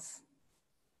themselves,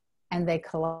 and they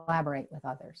collaborate with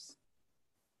others.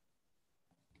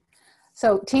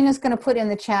 So Tina's going to put in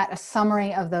the chat a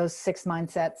summary of those 6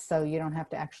 mindsets, so you don't have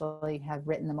to actually have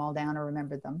written them all down or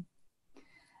remembered them.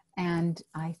 And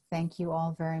I thank you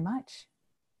all very much.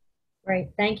 Great.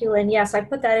 Thank you, Lynn. Yes, I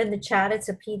put that in the chat. It's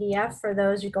a PDF for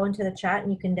those who go into the chat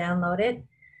and you can download it.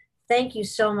 Thank you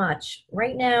so much.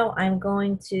 Right now, I'm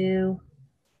going to,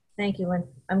 thank you, Lynn.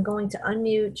 I'm going to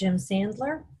unmute Jim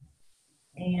Sandler.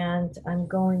 And I'm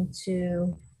going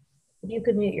to, if you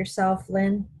could mute yourself,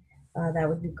 Lynn, that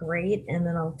would be great. And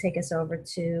then I'll take us over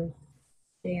to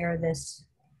share this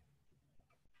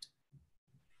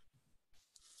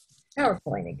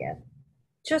PowerPoint again,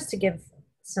 just to give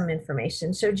some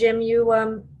information. So Jim,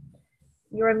 you're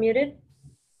unmuted.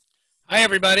 Hi,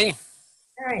 everybody.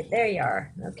 All right, there you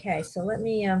are. Okay, so let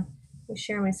me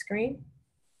share my screen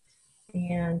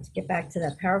and get back to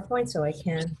that PowerPoint so I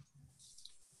can.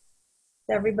 Does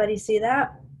everybody see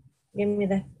that? Give me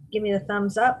the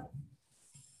thumbs up.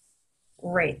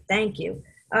 Great, thank you.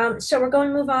 So we're going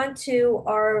to move on to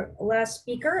our last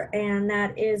speaker, and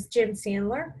that is Jim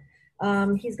Sandler.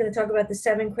 He's going to talk about the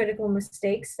 7 critical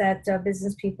mistakes that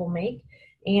business people make.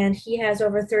 And he has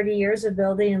over 30 years of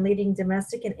building and leading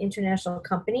domestic and international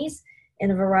companies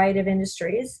in a variety of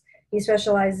industries. He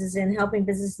specializes in helping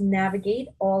businesses navigate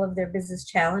all of their business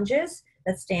challenges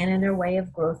that stand in their way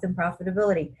of growth and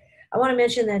profitability. I want to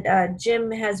mention that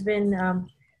Jim has been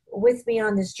with me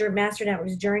on this Master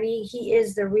Networks journey. He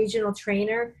is the regional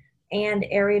trainer and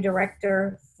area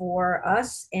director for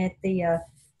us at the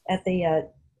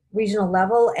regional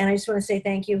level. And I just want to say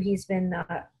thank you. He's been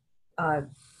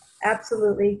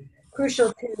absolutely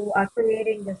crucial to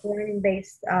creating this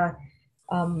learning-based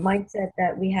mindset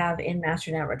that we have in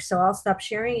Master Networks. So I'll stop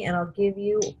sharing and I'll give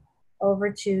you over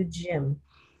to Jim.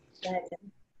 Go ahead,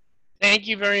 Jim. Thank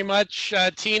you very much,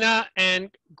 Tina. And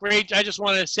great, I just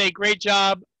want to say great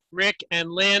job, Rick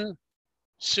and Lynn.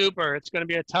 Super. It's going to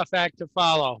be a tough act to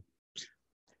follow.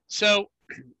 So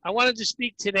I wanted to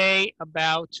speak today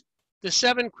about the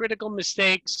 7 critical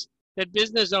mistakes that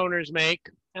business owners make,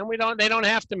 and they don't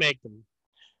have to make them.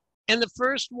 And the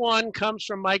first one comes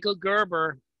from Michael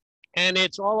Gerber, and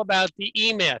it's all about the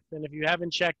E-myth. And if you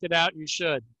haven't checked it out, you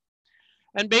should.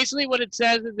 And basically what it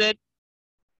says is that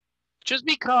just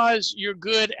because you're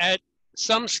good at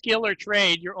some skill or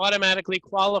trade, you're automatically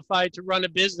qualified to run a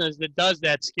business that does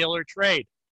that skill or trade.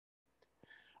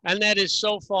 And that is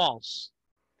so false.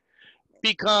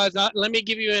 Because let me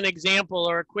give you an example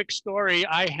or a quick story.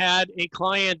 I had a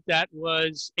client that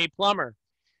was a plumber,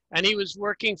 and he was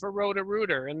working for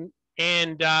Roto-Rooter, and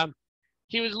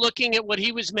he was looking at what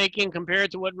he was making compared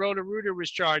to what Roto-Rooter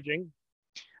was charging.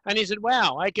 And he said,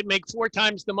 wow, I could make 4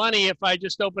 times the money if I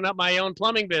just open up my own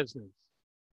plumbing business.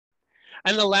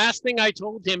 And the last thing I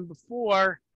told him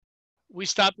before we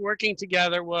stopped working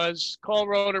together was call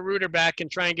Roto-Rooter back and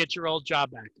try and get your old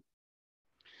job back.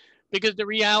 Because the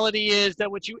reality is that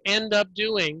what you end up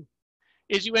doing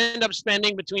is you end up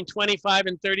spending between 25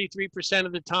 and 33%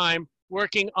 of the time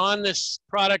working on this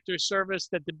product or service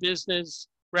that the business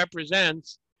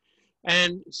represents.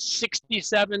 And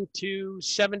 67 to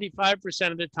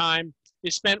 75% of the time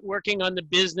is spent working on the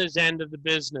business end of the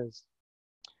business.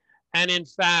 And in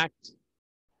fact,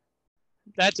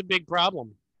 that's a big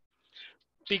problem.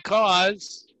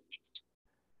 Because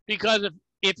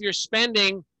if you're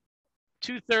spending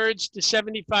 2/3 to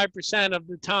 75% of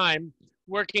the time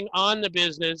working on the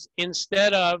business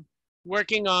instead of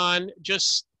working on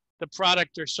just the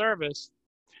product or service,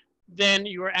 then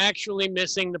you are actually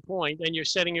missing the point and you're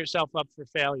setting yourself up for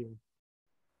failure.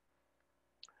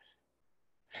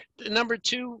 The number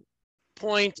 2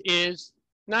 point is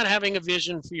not having a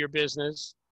vision for your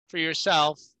business, for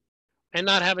yourself, and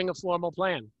not having a formal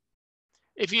plan.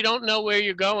 If you don't know where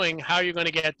you're going, how are you going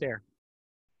to get there?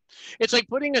 It's like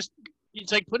putting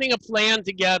a plan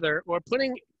together or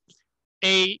putting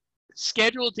a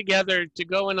schedule together to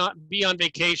go and be on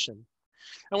vacation.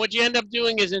 And what you end up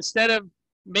doing is instead of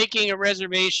making a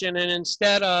reservation and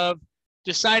instead of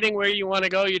deciding where you want to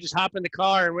go, you just hop in the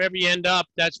car and wherever you end up,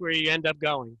 that's where you end up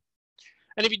going.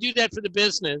 And if you do that for the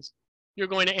business, you're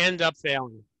going to end up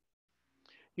failing.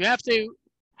 You have to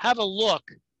have a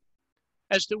look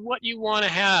as to what you want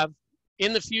to have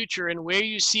in the future and where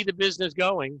you see the business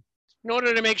going in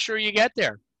order to make sure you get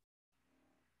there.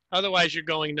 Otherwise, you're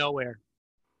going nowhere.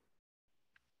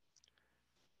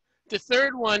 The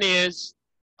third one is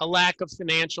a lack of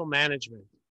financial management.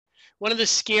 One of the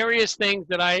scariest things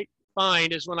that I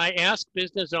find is when I ask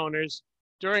business owners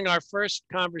during our first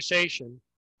conversation,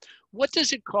 what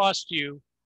does it cost you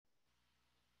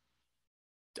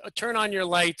to turn on your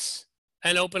lights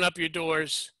and open up your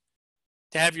doors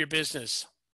to have your business?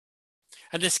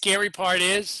 And the scary part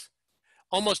is,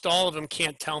 almost all of them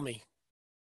can't tell me.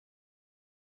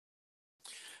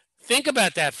 Think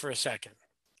about that for a second.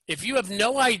 If you have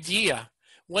no idea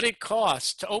what it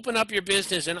costs to open up your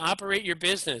business and operate your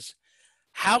business,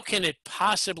 how can it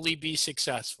possibly be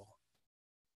successful?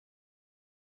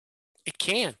 It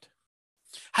can't.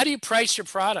 How do you price your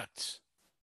products?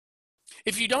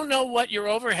 If you don't know what your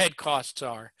overhead costs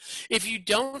are, if you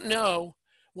don't know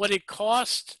what it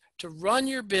costs to run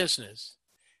your business,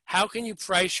 how can you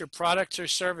price your products or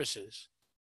services?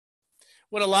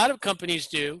 What a lot of companies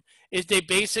do is they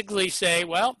basically say,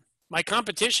 well, my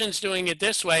competition's doing it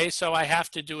this way, so I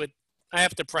have to do it, I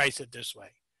have to price it this way.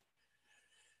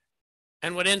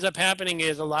 And what ends up happening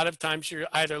is a lot of times you're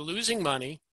either losing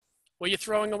money or you're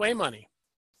throwing away money.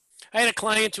 I had a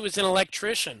client who was an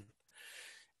electrician,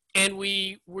 and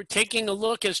we were taking a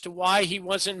look as to why he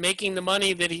wasn't making the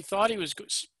money that he thought he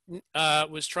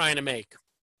was trying to make.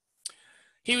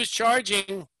 He was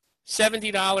charging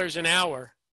 $70 an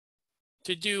hour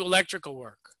to do electrical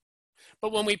work.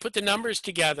 But when we put the numbers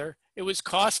together, it was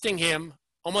costing him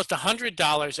almost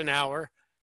 $100 an hour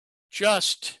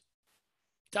just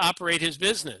to operate his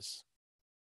business.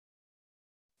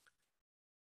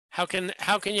 How can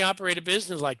you operate a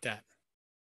business like that?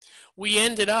 We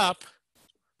ended up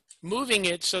moving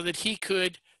it so that he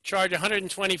could charge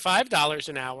 $125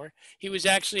 an hour. He was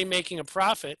actually making a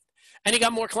profit, and he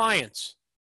got more clients.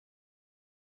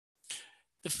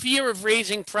 The fear of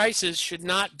raising prices should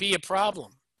not be a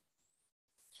problem.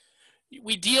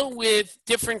 We deal with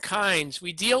different kinds.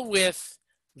 We deal with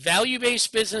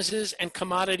value-based businesses and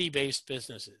commodity-based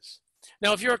businesses.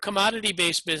 Now, if you're a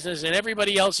commodity-based business and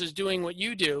everybody else is doing what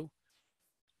you do,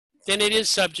 then it is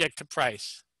subject to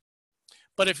price.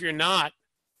 But if you're not,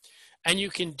 and you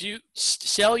can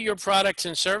sell your products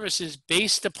and services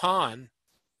based upon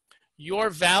your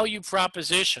value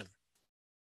proposition,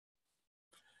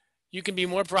 you can be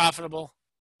more profitable.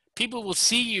 People will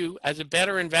see you as a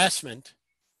better investment,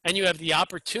 and you have the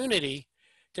opportunity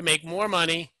to make more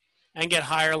money and get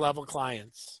higher level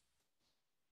clients.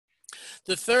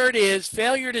 The third is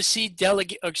failure to see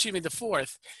the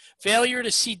fourth, failure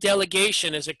to see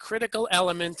delegation as a critical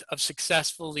element of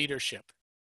successful leadership.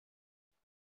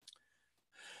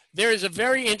 There is a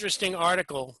very interesting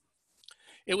article.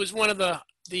 It was one of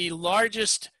the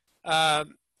largest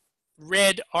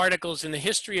read articles in the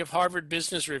history of Harvard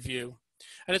Business Review,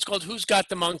 and it's called Who's Got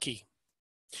the Monkey?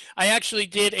 I actually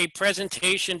did a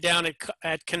presentation down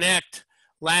at Connect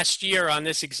last year on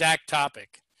this exact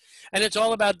topic, and it's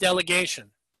all about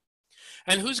delegation.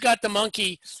 And Who's Got the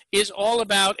Monkey is all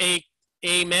about a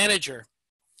manager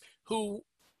who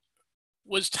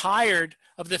was tired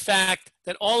of the fact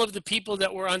that all of the people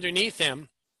that were underneath him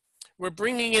were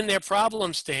bringing in their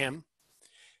problems to him,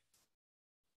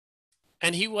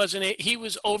 and he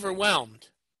was overwhelmed.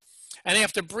 And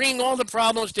after bringing all the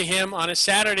problems to him on a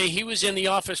Saturday, he was in the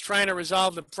office trying to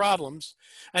resolve the problems,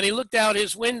 and he looked out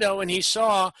his window and he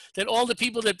saw that all the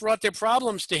people that brought their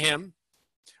problems to him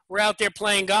were out there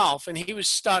playing golf, and he was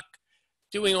stuck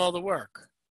doing all the work.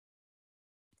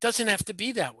 It doesn't have to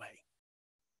be that way.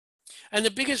 And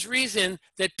the biggest reason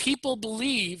that people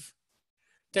believe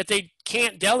that they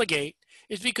can't delegate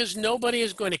is because nobody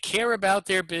is going to care about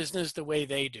their business the way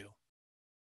they do.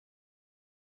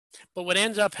 But what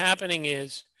ends up happening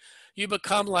is you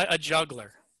become like a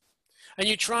juggler, and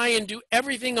you try and do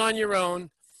everything on your own,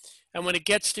 and when it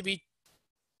gets to be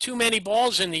too many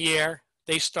balls in the air,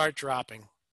 they start dropping.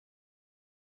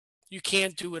 You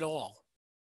can't do it all.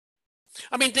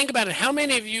 I mean, think about it. How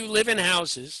many of you live in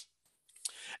houses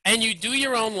and you do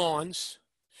your own lawns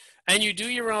and you do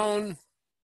your own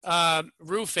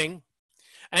roofing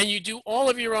and you do all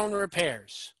of your own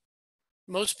repairs?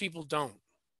 Most people don't.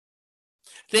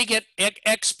 They get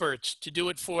experts to do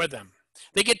it for them.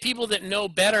 They get people that know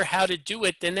better how to do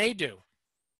it than they do.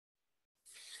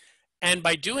 And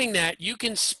by doing that, you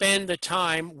can spend the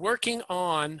time working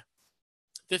on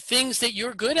the things that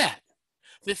you're good at,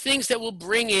 the things that will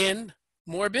bring in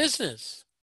more business.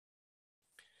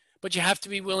 But you have to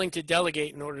be willing to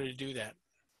delegate in order to do that.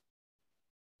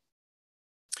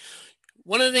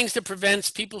 One of the things that prevents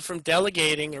people from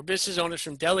delegating, or business owners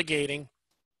from delegating,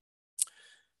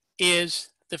 is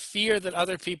the fear that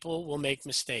other people will make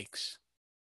mistakes.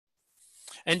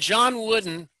 And John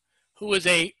Wooden, who was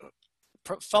a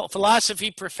philosophy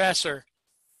professor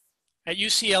at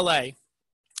UCLA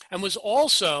and was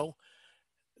also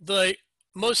the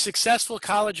most successful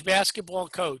college basketball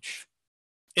coach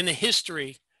in the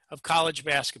history of college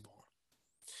basketball.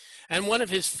 And one of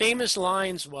his famous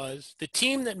lines was, "The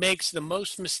team that makes the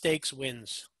most mistakes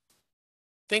wins."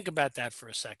 Think about that for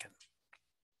a second.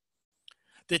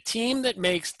 The team that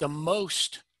makes the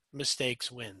most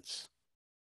mistakes wins.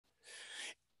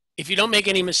 If you don't make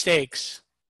any mistakes,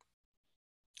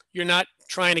 you're not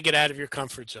trying to get out of your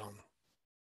comfort zone.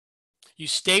 You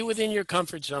stay within your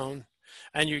comfort zone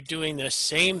and you're doing the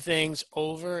same things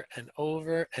over and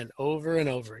over and over and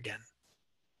over again.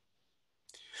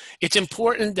 It's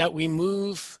important that we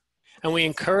move and we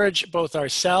encourage both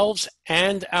ourselves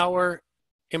and our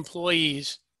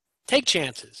employees, take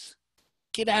chances.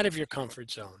 Get out of your comfort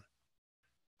zone.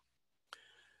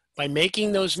 By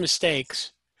making those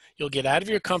mistakes, you'll get out of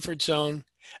your comfort zone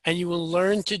and you will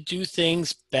learn to do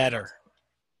things better.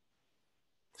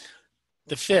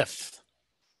 The fifth,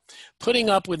 putting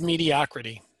up with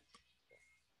mediocrity.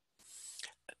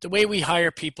 The way we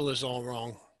hire people is all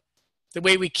wrong. The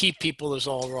way we keep people is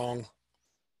all wrong.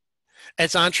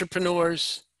 As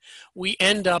entrepreneurs, we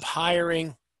end up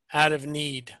hiring out of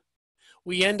need.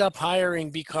 We end up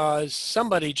hiring because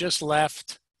somebody just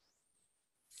left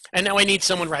and now I need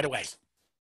someone right away.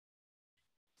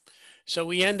 So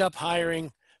we end up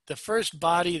hiring the first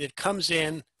body that comes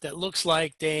in that looks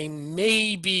like they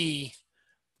may be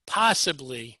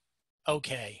possibly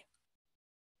okay.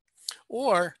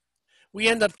 Or we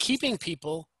end up keeping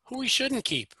people who we shouldn't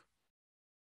keep.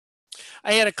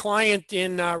 I had a client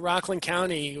in Rockland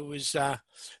County who was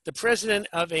the president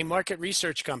of a market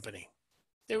research company.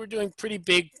 They were doing pretty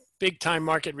big time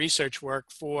market research work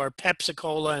for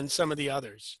Pepsi-Cola and some of the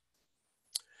others.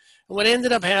 And what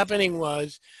ended up happening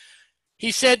was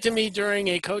he said to me during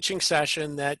a coaching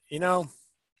session that, you know,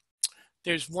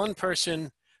 there's one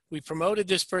person, we promoted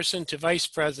this person to vice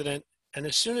president, and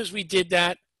as soon as we did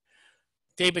that,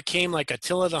 they became like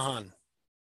Attila the Hun.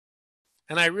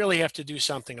 And I really have to do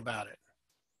something about it.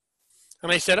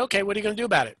 And I said, okay, what are you going to do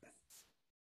about it?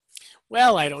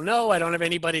 Well, I don't know. I don't have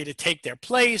anybody to take their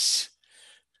place.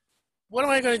 What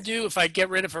am I going to do if I get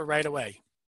rid of her right away?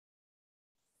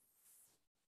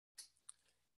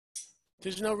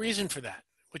 There's no reason for that.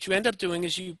 What you end up doing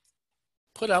is you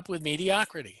put up with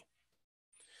mediocrity.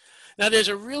 Now, there's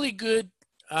a really good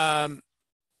a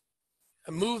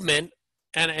movement,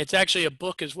 and it's actually a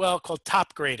book as well, called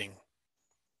Top Grading.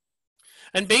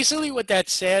 And basically what that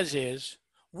says is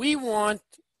we want,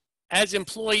 as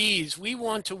employees, we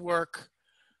want to work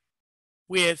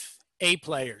with A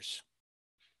players.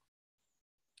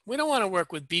 We don't want to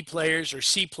work with B players or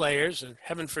C players, and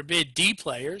heaven forbid, D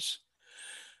players.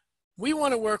 We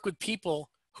want to work with people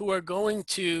who are going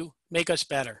to make us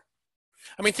better.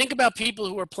 I mean, think about people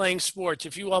who are playing sports.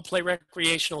 If you all play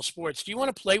recreational sports, do you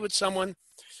want to play with someone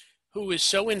who is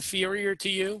so inferior to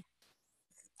you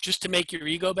just to make your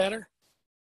ego better?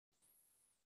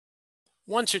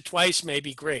 Once or twice may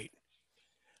be great,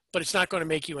 but it's not going to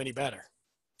make you any better.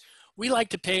 We like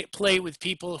to play with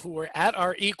people who are at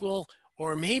our equal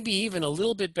or maybe even a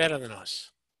little bit better than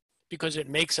us because it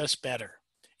makes us better.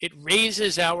 It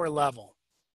raises our level.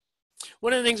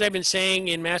 One of the things I've been saying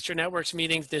in Master Networks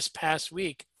meetings this past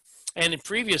week and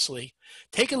previously,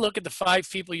 take a look at the 5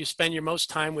 people you spend your most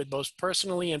time with, both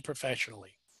personally and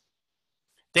professionally.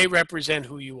 They represent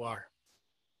who you are.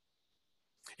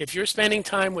 If you're spending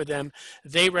time with them,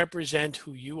 they represent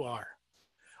who you are.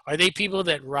 Are they people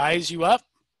that rise you up?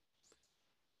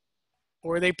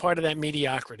 Or are they part of that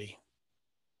mediocrity?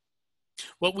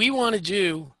 What we want to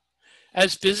do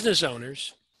as business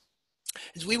owners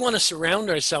is we want to surround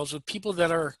ourselves with people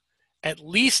that are at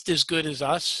least as good as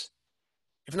us,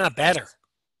 if not better.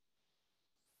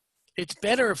 It's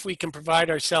better if we can provide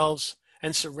ourselves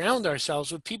and surround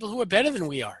ourselves with people who are better than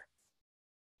we are.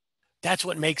 That's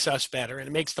what makes us better, and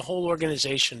it makes the whole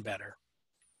organization better.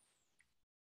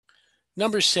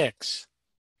 Number 6,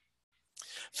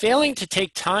 failing to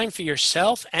take time for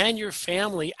yourself and your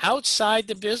family outside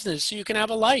the business so you can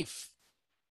have a life.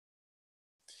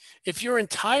 If your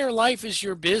entire life is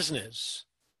your business,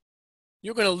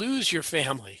 you're going to lose your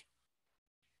family.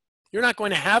 You're not going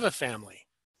to have a family.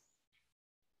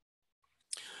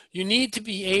 You need to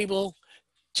be able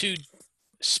to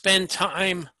spend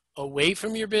time away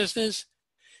from your business,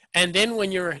 and then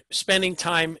when you're spending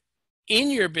time in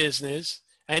your business,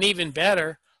 and even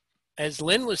better, as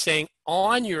Lynne was saying,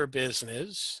 on your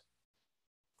business,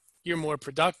 you're more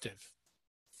productive.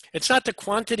 It's not the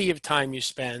quantity of time you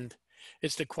spend,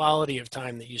 it's the quality of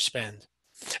time that you spend.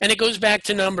 And it goes back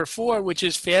to number 4, which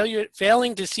is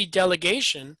failing to see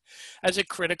delegation as a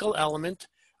critical element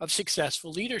of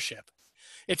successful leadership.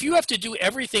 If you have to do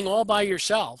everything all by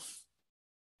yourself,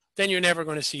 then you're never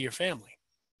going to see your family.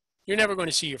 You're never going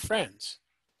to see your friends.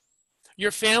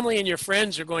 Your family and your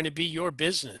friends are going to be your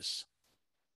business.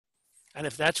 And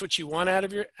if that's what you want out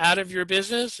of your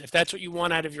business, if that's what you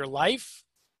want out of your life,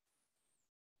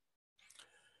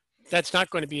 that's not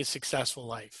going to be a successful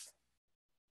life.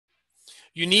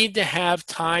 You need to have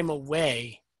time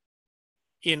away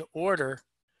in order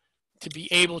to be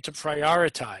able to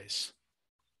prioritize.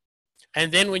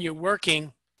 And then when you're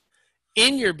working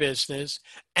in your business,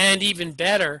 and even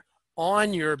better,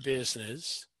 on your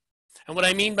business, and what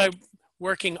I mean by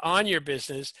working on your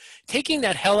business, taking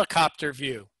that helicopter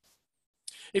view.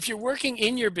 If you're working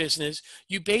in your business,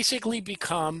 you basically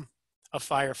become a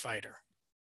firefighter.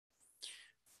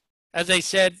 As I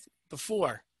said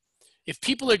before, if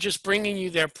people are just bringing you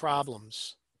their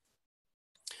problems,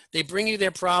 they bring you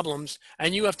their problems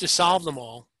and you have to solve them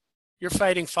all, you're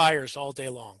fighting fires all day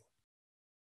long.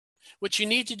 What you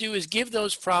need to do is give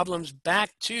those problems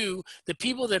back to the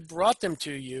people that brought them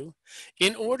to you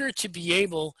in order to be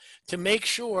able to make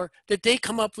sure that they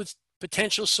come up with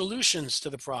potential solutions to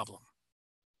the problem.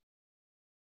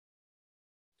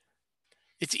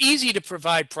 It's easy to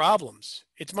provide problems.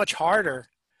 It's much harder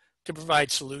to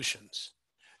provide solutions.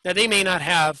 Now, they may not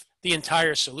have the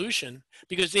entire solution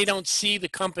because they don't see the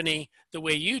company the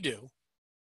way you do.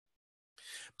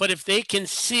 But if they can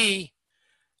see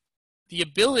the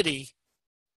ability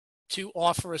to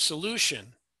offer a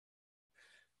solution,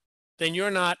 then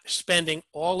you're not spending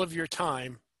all of your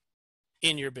time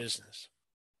in your business.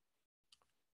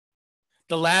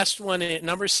 The last one,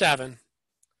 number 7,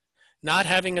 not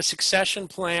having a succession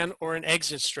plan or an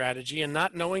exit strategy and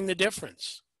not knowing the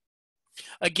difference.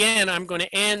 Again, I'm going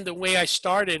to end the way I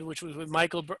started, which was with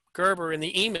Michael Gerber in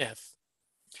the E-Myth.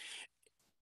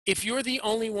 If you're the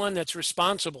only one that's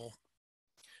responsible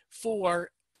for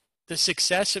the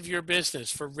success of your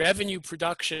business, for revenue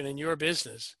production in your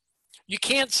business, you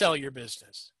can't sell your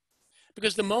business.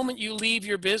 Because the moment you leave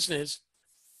your business,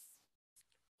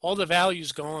 all the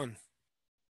value's gone.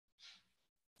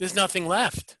 There's nothing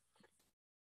left.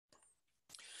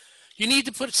 You need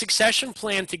to put a succession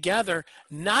plan together,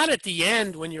 not at the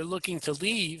end when you're looking to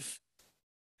leave,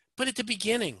 but at the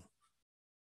beginning.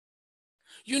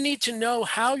 You need to know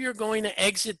how you're going to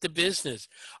exit the business.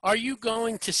 Are you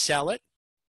going to sell it?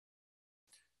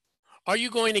 Are you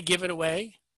going to give it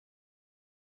away?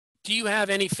 Do you have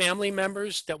any family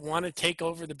members that want to take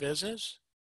over the business?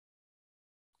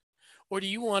 Or do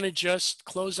you want to just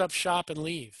close up shop and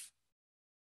leave?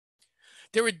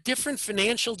 There are different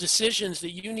financial decisions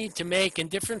that you need to make and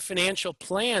different financial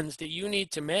plans that you need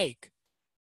to make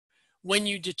when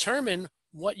you determine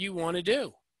what you want to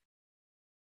do.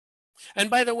 And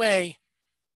by the way,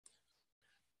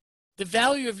 the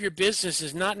value of your business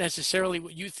is not necessarily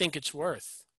what you think it's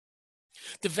worth.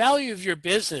 The value of your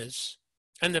business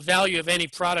and the value of any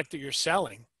product that you're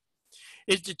selling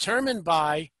is determined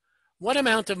by what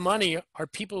amount of money are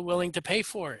people willing to pay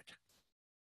for it.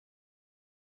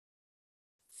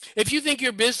 If you think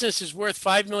your business is worth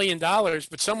 $5 million,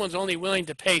 but someone's only willing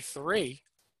to pay $3 million,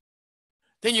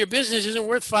 then your business isn't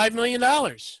worth $5 million.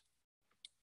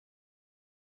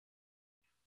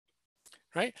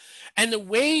 Right? And the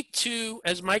way to,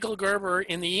 as Michael Gerber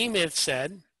in the E-Myth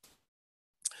said,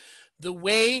 the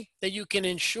way that you can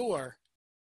ensure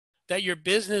that your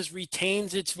business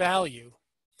retains its value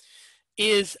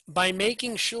is by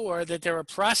making sure that there are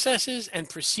processes and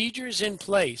procedures in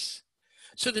place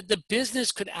so that the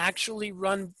business could actually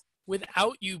run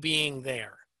without you being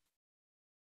there.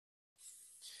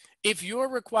 If you're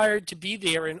required to be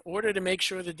there in order to make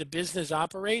sure that the business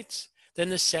operates, then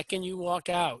the second you walk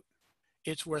out,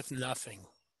 it's worth nothing.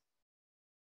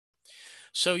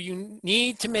 So you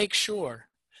need to make sure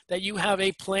that you have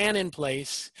a plan in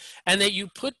place and that you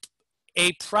put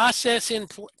a process in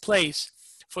place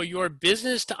for your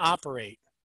business to operate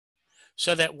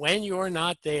so that when you're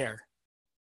not there,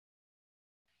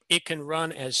 it can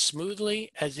run as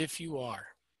smoothly as if you are.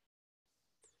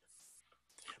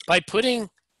 By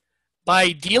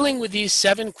dealing with these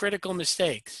 7 critical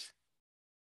mistakes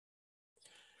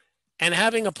and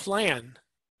having a plan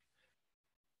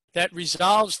that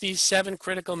resolves these 7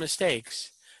 critical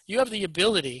mistakes, you have the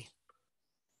ability,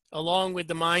 along with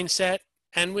the mindset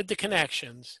and with the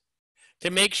connections, to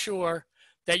make sure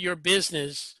that your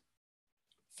business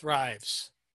thrives.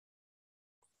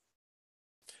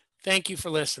 Thank you for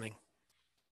listening.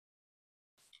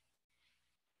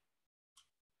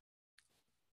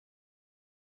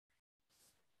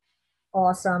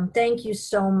 Awesome. Thank you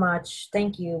so much.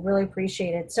 Thank you. Really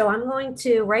appreciate it. So I'm going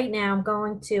to, right now, I'm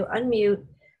going to unmute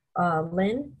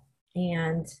Lynne,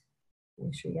 and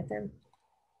make sure you get there.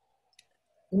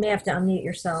 You may have to unmute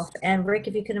yourself. And Rick,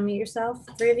 if you could unmute yourself,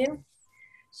 3 of you.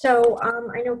 So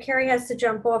I know Carrie has to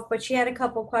jump off, but she had a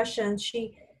couple questions.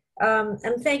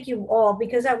 And thank you all,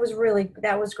 because that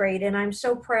was great. And I'm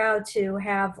so proud to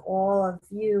have all of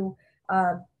you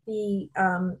be,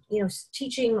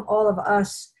 teaching all of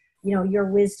us, your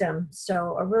wisdom.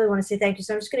 So I really want to say thank you.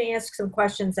 So I'm just going to ask some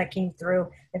questions that came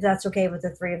through, if that's okay with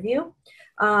the 3 of you.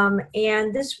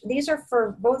 And these are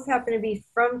for, both happen to be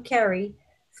from Carrie,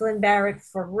 Flynn Barrett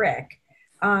for Rick.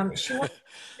 She wants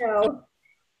to know,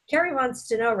 Carrie wants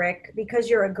to know, Rick, because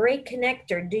you're a great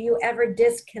connector, do you ever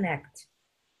disconnect?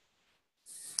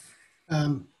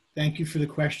 Thank you for the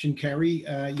question, Carrie.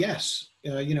 Yes,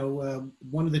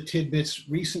 one of the tidbits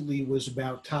recently was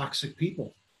about toxic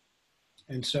people.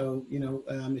 And so,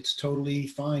 it's totally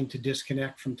fine to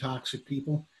disconnect from toxic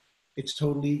people. It's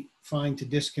totally fine to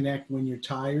disconnect when you're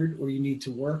tired or you need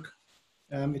to work.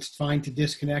 It's fine to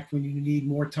disconnect when you need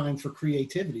more time for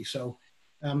creativity. So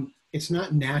it's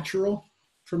not natural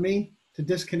for me to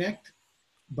disconnect,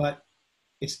 but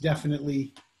it's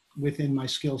definitely within my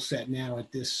skill set now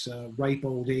at this ripe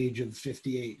old age of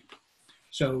 58.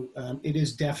 So it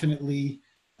is definitely,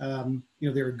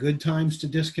 there are good times to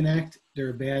disconnect. There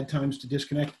are bad times to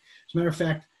disconnect. As a matter of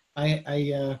fact,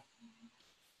 I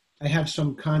I have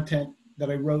some content that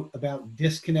I wrote about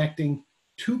disconnecting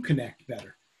to connect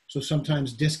better. So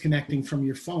sometimes disconnecting from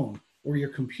your phone or your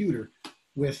computer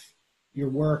with your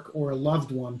work or a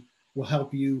loved one will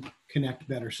help you connect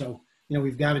better. So,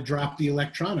 we've got to drop the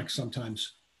electronics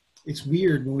sometimes. It's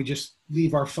weird when we just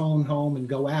leave our phone home and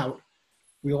go out.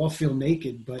 We all feel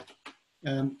naked, but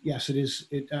yes, it is.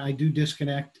 I do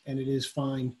disconnect, and it is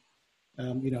fine.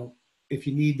 If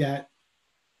you need that,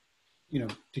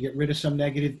 to get rid of some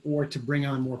negative or to bring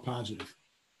on more positive.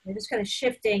 You're just kind of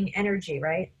shifting energy,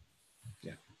 right?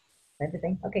 Yeah.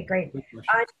 Everything. Okay, great. Good question.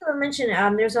 I just want to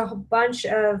mention there's a bunch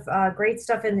of great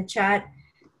stuff in the chat.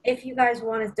 If you guys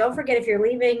want to, don't forget, if you're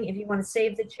leaving, if you want to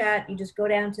save the chat, you just go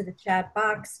down to the chat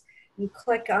box, you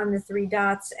click on the 3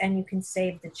 dots, and you can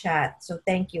save the chat. So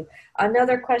thank you.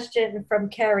 Another question from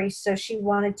Carrie. So she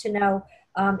wanted to know,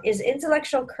 is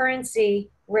intellectual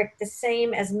currency, Rick, the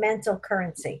same as mental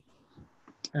currency?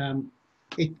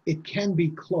 It can be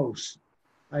close.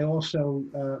 I also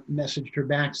messaged her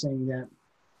back saying that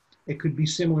it could be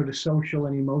similar to social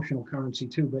and emotional currency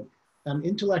too, but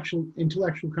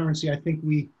intellectual currency, I think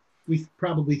we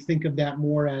probably think of that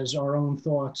more as our own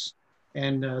thoughts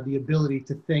and the ability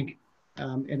to think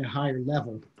in a higher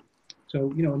level.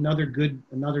 So, another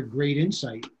great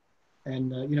insight.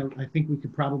 And, I think we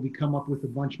could probably come up with a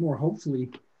bunch more.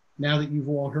 Hopefully, now that you've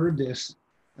all heard this,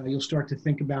 you'll start to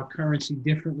think about currency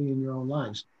differently in your own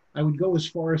lives. I would go as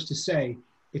far as to say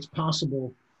it's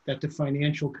possible that the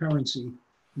financial currency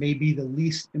may be the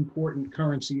least important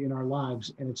currency in our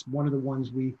lives, and it's one of the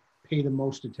ones we pay the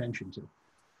most attention to.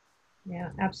 Yeah,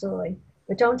 absolutely.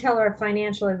 But don't tell our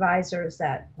financial advisors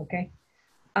that, okay?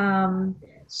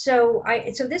 So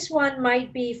this one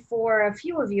might be for a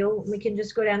few of you. We can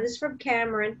just go down. This is from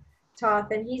Cameron Toth,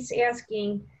 and he's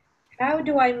asking, how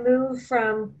do I move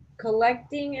from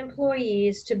collecting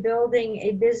employees to building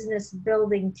a business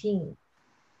building team?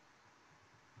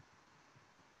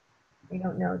 I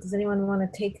don't know. Does anyone want to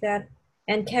take that?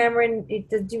 And Cameron, do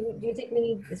you think we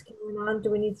need, is Cameron on?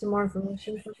 Do we need some more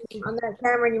information on that?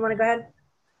 Cameron, you want to go ahead?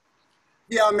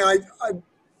 Yeah, I mean,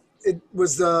 it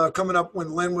was coming up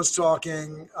when Lynn was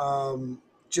talking,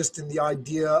 just in the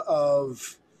idea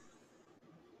of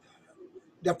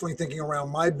definitely thinking around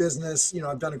my business.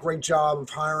 I've done a great job of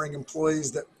hiring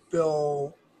employees that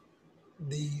fill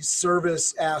the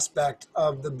service aspect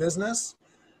of the business,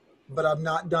 but I've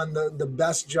not done the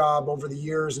best job over the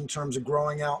years in terms of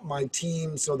growing out my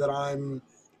team so that I'm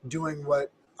doing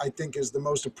what I think is the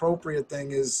most appropriate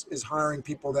thing is hiring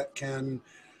people that can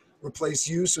replace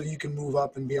you so you can move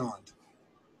up and beyond.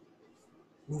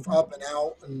 Move up and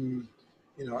out and,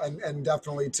 and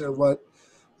definitely to what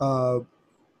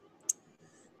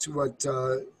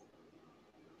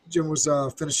Jim was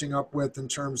finishing up with in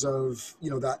terms of,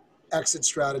 that exit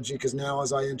strategy, because now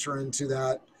as I enter into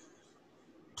that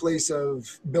place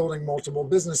of building multiple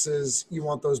businesses, you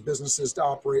want those businesses to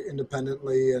operate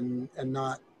independently and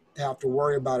not have to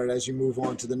worry about it as you move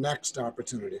on to the next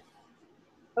opportunity.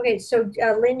 Okay, so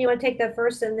Lynn, you want to take that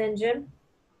first and then Jim?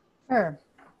 Sure.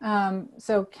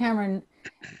 So Cameron,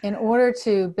 in order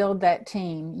to build that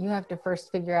team, you have to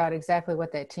first figure out exactly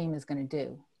what that team is going to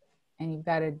do. And you've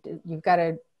got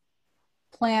to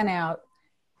plan out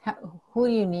who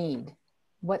you need,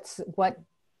 what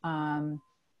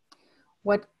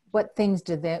things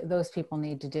do those people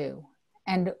need to do,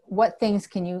 and what things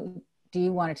do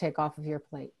you want to take off of your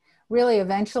plate. Really,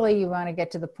 eventually, you want to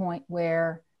get to the point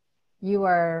where you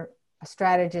are a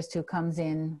strategist who comes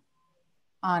in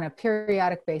on a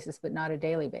periodic basis, but not a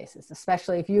daily basis.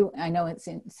 Especially if I know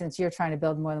since you're trying to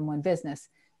build more than one business,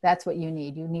 that's what you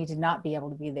need. You need to not be able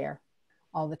to be there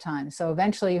all the time. So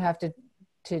eventually, you have to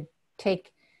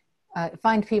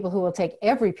find people who will take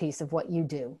every piece of what you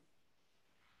do.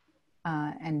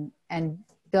 And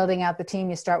building out the team,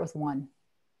 you start with one.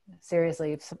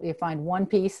 Seriously, if you find one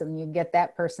piece and you get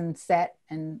that person set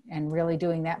and really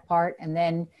doing that part, and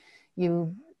then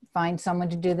you find someone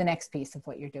to do the next piece of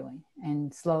what you're doing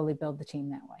and slowly build the team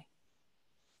that way.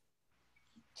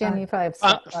 Jim, you probably have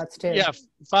thoughts too. Yeah,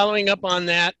 following up on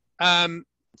that,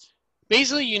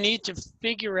 basically you need to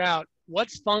figure out what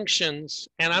functions,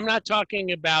 and I'm not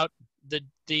talking about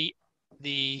the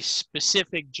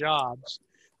specific jobs.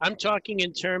 I'm talking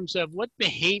in terms of what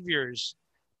behaviors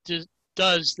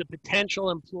does the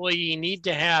potential employee need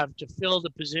to have to fill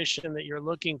the position that you're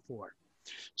looking for.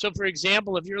 So for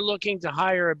example, if you're looking to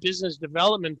hire a business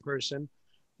development person,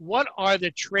 what are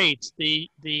the traits, the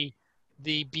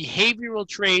behavioral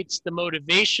traits, the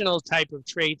motivational type of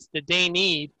traits that they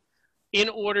need in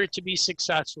order to be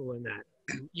successful in that?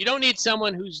 You don't need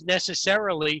someone who's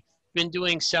necessarily been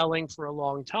doing selling for a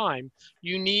long time.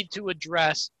 You need to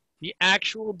address the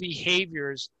actual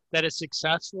behaviors that a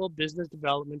successful business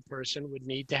development person would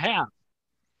need to have.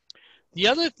 The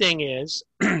other thing is,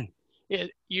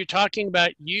 you're talking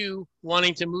about you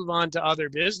wanting to move on to other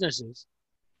businesses.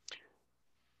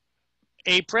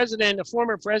 A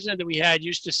former president that we had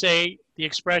used to say the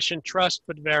expression trust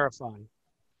but verify.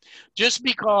 Just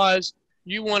because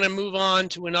you want to move on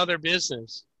to another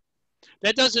business,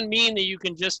 that doesn't mean that you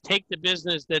can just take the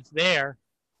business that's there,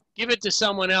 give it to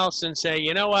someone else and say,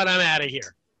 you know what, I'm out of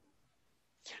here.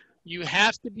 You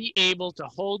have to be able to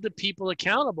hold the people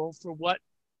accountable for what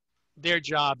their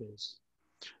job is.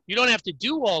 You don't have to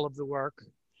do all of the work,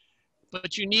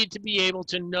 but you need to be able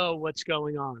to know what's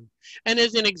going on. And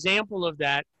as an example of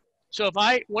that, so if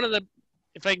I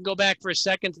can go back for a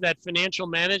second to that financial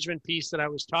management piece that I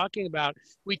was talking about,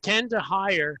 we tend to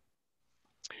hire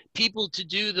people to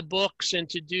do the books and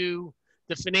to do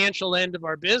the financial end of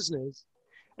our business.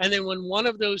 And then when one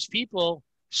of those people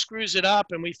screws it up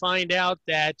and we find out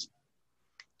that,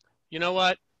 you know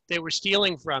what, they were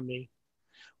stealing from me,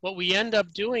 what we end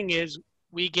up doing is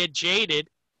we get jaded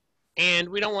and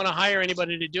we don't want to hire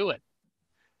anybody to do it.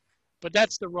 But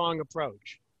that's the wrong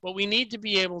approach. What we need to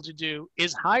be able to do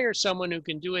is hire someone who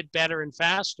can do it better and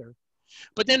faster,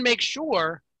 but then make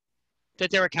sure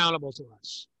that they're accountable to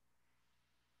us.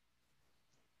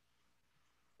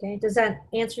 Okay, does that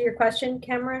answer your question,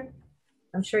 Cameron?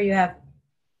 I'm sure you have.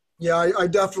 Yeah, I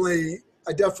definitely,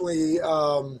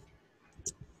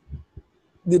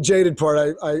 the jaded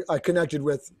part I connected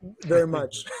with very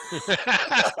much.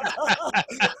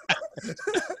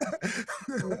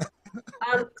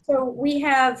 So we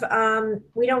have,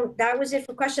 that was it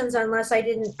for questions unless I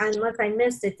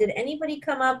missed it. Did anybody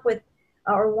come up with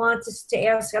or want to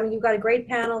ask, I mean, you've got a great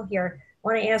panel here,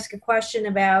 want to ask a question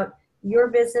about your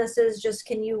businesses? Just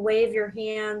can you wave your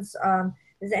hands?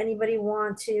 Does anybody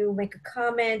want to make a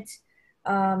comment?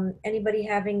 Anybody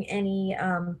having any,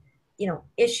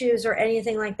 issues or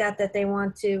anything like that they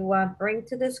want to bring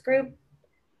to this group?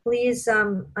 Please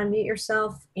unmute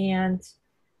yourself and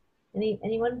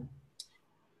anyone?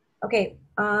 Okay,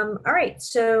 all right,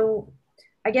 so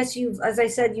I guess as I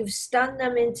said, you've stunned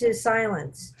them into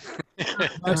silence.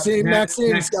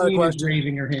 Maxine's got a question. Is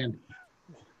waving her hand.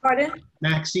 Pardon?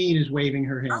 Maxine is waving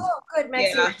her hand. Oh, good,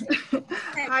 Maxine. Yeah.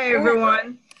 Hi,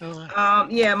 everyone.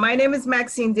 My name is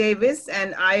Maxine Davis,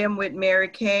 and I am with Mary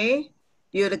Kay,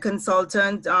 beauty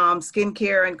consultant,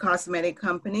 skincare and cosmetic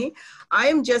company. I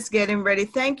am just getting ready.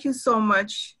 Thank you so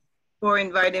much for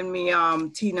inviting me,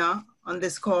 Tina, on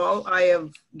this call. I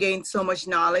have gained so much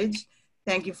knowledge.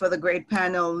 Thank you for the great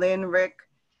panel, Lynn, Rick,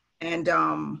 and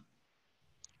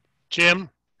Jim.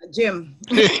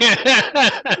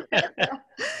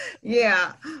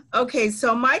 Yeah. Okay.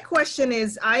 So my question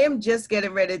is, I am just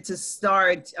getting ready to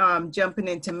start jumping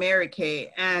into Mary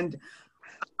Kay, and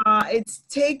it's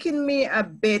taken me a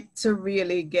bit to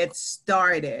really get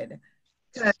started.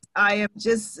 My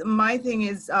thing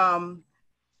is,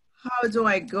 how do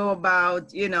I go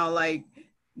about,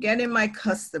 getting my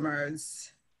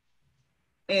customers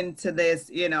into this,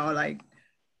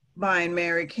 buying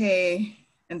Mary Kay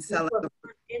and selling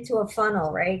into a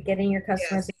funnel, right? Getting your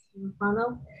customers into a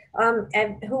funnel.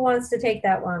 And who wants to take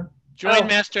that one? Join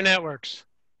Master Networks.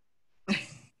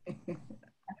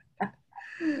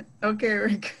 Okay,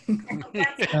 Rick. So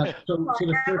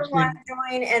the first thing,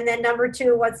 join, and then number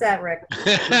two, what's that, Rick?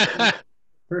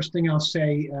 first thing I'll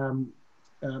say,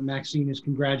 Maxine, is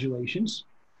congratulations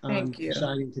on Thank you.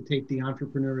 deciding to take the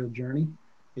entrepreneurial journey.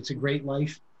 It's a great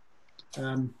life.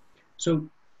 So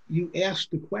you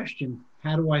asked the question,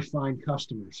 how do I find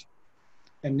customers?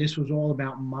 And this was all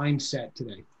about mindset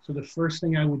today. So the first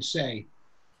thing I would say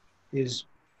is,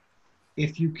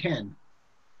 if you can,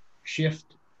 shift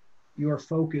your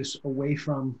focus away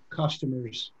from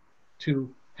customers to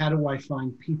how do I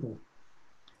find people?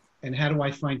 And how do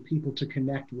I find people to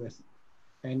connect with?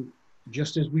 And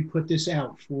just as we put this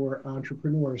out for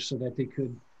entrepreneurs so that they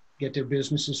could get their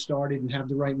businesses started and have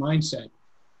the right mindset,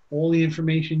 all the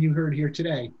information you heard here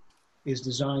today is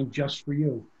designed just for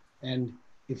you. And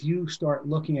if you start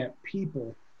looking at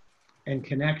people and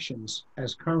connections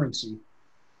as currency,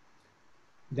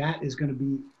 that is going to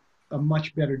be a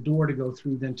much better door to go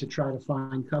through than to try to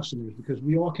find customers, because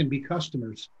we all can be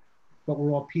customers, but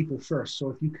we're all people first. So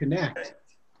if you connect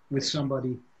with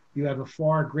somebody, you have a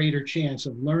far greater chance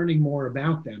of learning more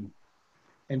about them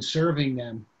and serving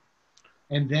them,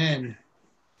 and then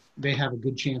they have a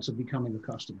good chance of becoming a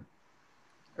customer.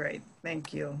 Great,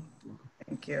 thank you.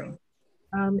 Thank you.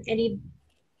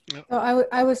 So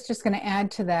I was just going to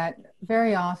add to that.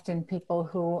 Very often people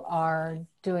who are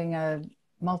doing a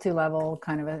multi-level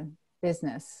kind of a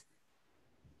business,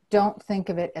 don't think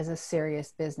of it as a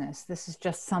serious business. This is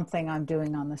just something I'm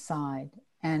doing on the side.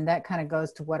 And that kind of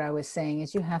goes to what I was saying,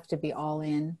 is you have to be all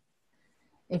in.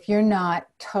 If you're not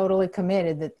totally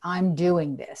committed that I'm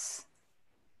doing this,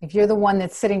 if you're the one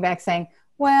that's sitting back saying,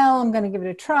 well, I'm going to give it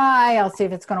a try, I'll see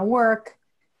if it's going to work,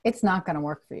 it's not going to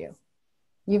work for you.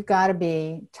 You've got to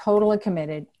be totally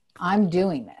committed. I'm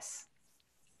doing this.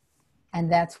 And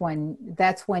that's when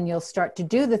you'll start to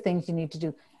do the things you need to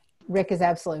do. Rick is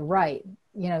absolutely right.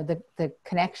 You know, the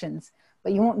connections,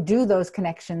 but you won't do those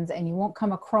connections and you won't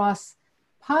come across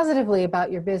positively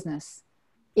about your business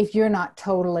if you're not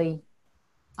totally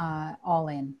all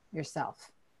in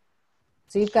yourself.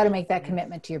 So you've got to make that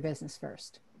commitment to your business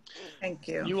first. Thank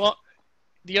you.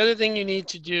 The other thing you need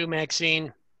to do,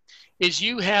 Maxine, is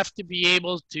you have to be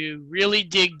able to really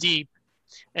dig deep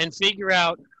and figure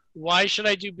out, why should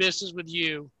I do business with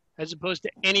you as opposed to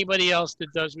anybody else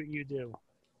that does what you do?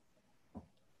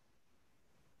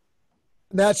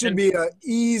 That should be an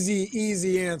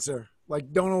easy answer.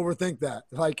 Like, don't overthink that.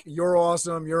 Like, you're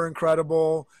awesome. You're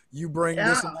incredible. You bring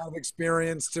this amount of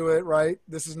experience to it, right?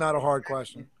 This is not a hard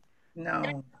question.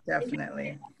 No,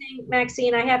 definitely.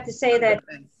 Maxine, I have to say that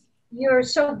you're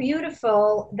so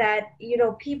beautiful that, you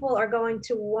know, people are going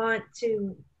to want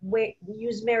to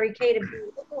use Mary Kay to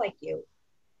look like you.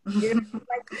 And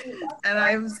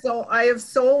I have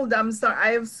sold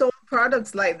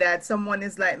products like that. Someone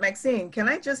is like, Maxine, can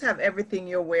I just have everything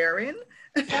you're wearing?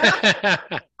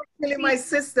 Actually, my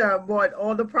sister bought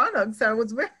all the products I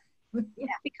was wearing. Yeah,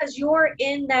 because you're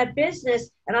in that business,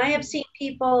 and I have seen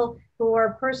people who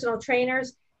are personal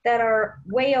trainers that are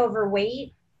way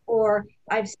overweight, or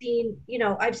I've seen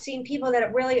people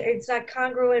that really, it's not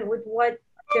congruent with what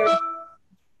they're.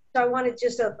 So I want to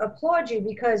just applaud you,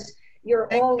 because you're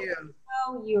you're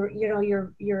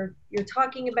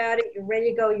talking about it, you're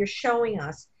ready to go, you're showing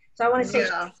us. So I want to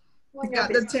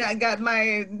say, I got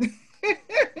my.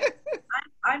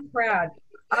 I'm proud.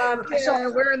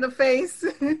 So we're in the face.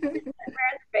 We're in the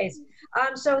face.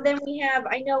 So then we have,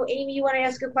 I know Amy, you want to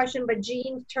ask a question, but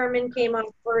Jean Turman came on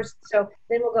first, so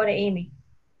then we'll go to Amy.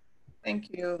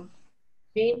 Thank you.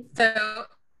 Jean? So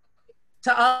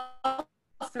to all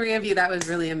three of you, that was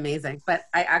really amazing. But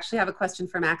I actually have a question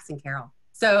for Max and Carol.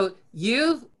 So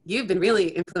you've been really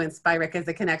influenced by Rick as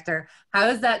a connector. How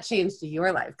has that changed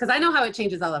your life? Because I know how it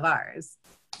changes all of ours.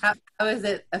 How has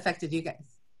it affected you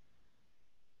guys?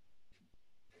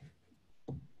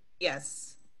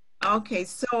 Yes. Okay.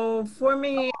 So for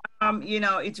me,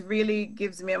 it really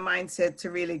gives me a mindset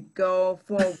to really go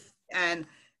forward and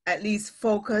at least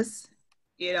focus,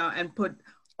 and put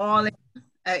all in,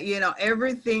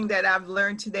 everything that I've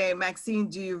learned today. Maxine,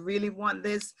 do you really want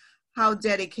this? How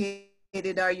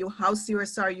dedicated are you? How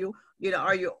serious are you?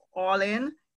 Are you all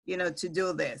in, to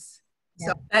do this? Yeah.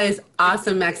 So that is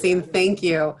awesome, Maxine. Thank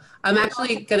you. I'm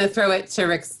actually going to throw it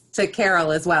to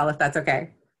Carol as well, if that's okay.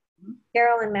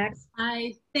 Carol and Max.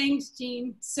 Hi, thanks,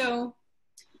 Jean. So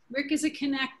Rick is a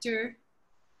connector,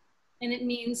 and it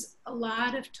means a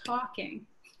lot of talking.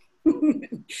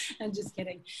 I'm just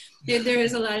kidding. There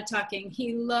is a lot of talking.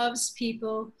 He loves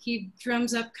people. He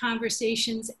drums up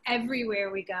conversations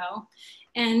everywhere we go.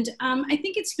 And I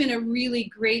think it's been a really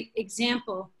great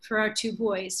example for our two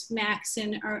boys, Max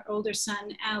and our older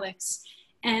son, Alex.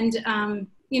 And,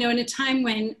 in a time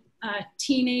when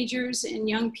teenagers and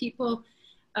young people,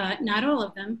 not all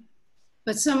of them,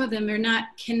 but some of them are not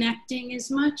connecting as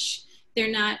much.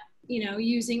 They're not,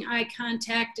 using eye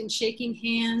contact and shaking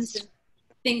hands and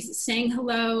things, saying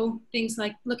hello, things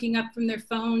like looking up from their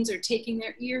phones or taking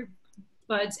their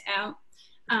earbuds out.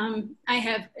 I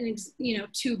have,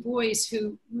 two boys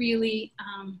who really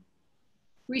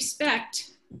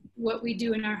respect what we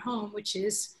do in our home, which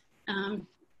is,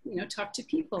 talk to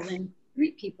people and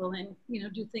greet people and,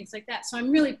 do things like that. So I'm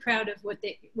really proud of what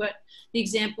the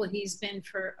example he's been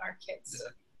for our kids. Yeah.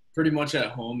 Pretty much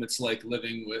at home, it's like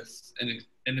living with an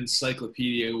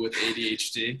encyclopedia with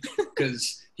ADHD,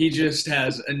 because he just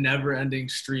has a never-ending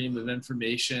stream of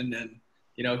information, and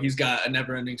he's got a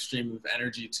never-ending stream of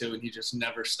energy too, and he just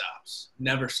never stops.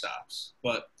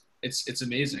 But it's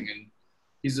amazing, and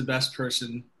he's the best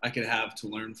person I could have to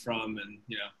learn from and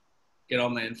get all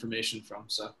my information from.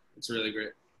 So it's really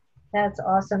great. That's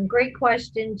awesome. Great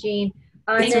question, Jean.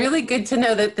 It's really good to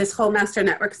know that this whole Master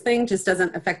Networks thing just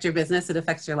doesn't affect your business, it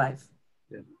affects your life.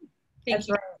 Yeah. That's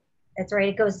right. That's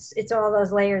right. It's all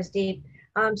those layers deep.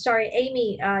 Sorry,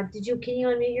 Amy, can you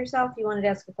unmute yourself? You wanted to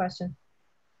ask a question.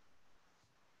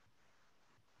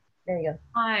 There you go.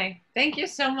 Hi, thank you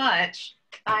so much.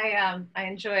 I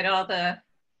enjoyed all the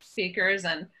speakers,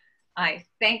 and I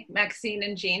thank Maxine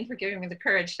and Jean for giving me the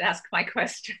courage to ask my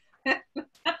question.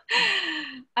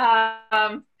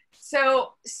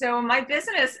 So my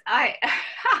business,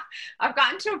 I've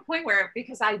gotten to a point where,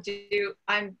 because I'm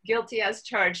guilty as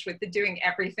charged with the doing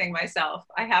everything myself.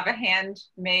 I have a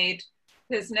handmade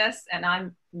business and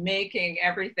I'm making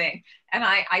everything. And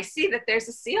I see that there's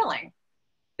a ceiling.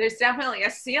 There's definitely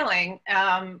a ceiling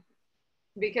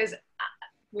because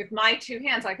with my two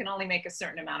hands, I can only make a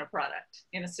certain amount of product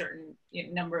in a certain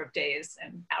number of days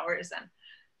and hours.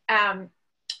 And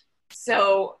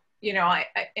so,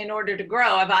 in order to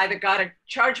grow, I've either got to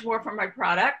charge more for my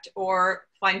product or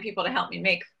find people to help me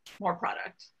make more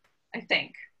product, I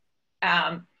think.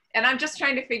 And I'm just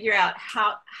trying to figure out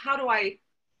how do I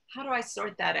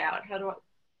sort that out? Who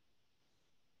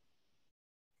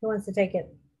wants to take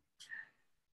it?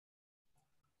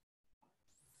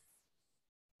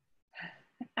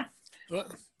 Well,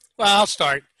 I'll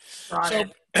start. So,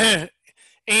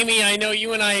 Amy, I know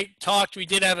you and I talked, we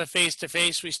did have a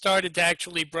face-to-face. We started to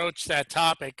actually broach that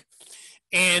topic.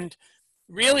 And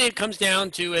really it comes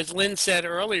down to, as Lynn said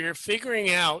earlier,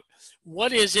 figuring out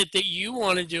what is it that you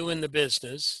want to do in the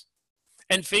business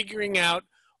and figuring out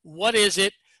what is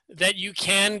it that you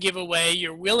can give away,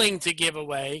 you're willing to give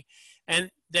away,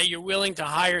 and that you're willing to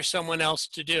hire someone else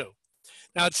to do.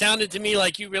 Now, it sounded to me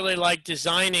like you really like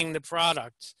designing the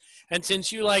products. And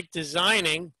since you like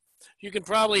designing, you can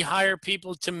probably hire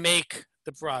people to make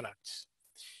the products.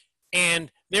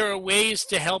 And there are ways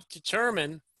to help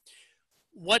determine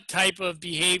what type of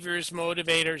behaviors,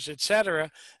 motivators, et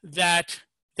cetera, that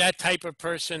type of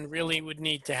person really would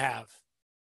need to have.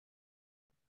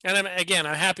 And I'm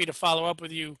happy to follow up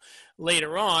with you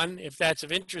later on if that's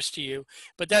of interest to you,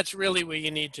 but that's really where you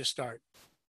need to start.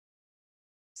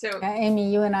 So,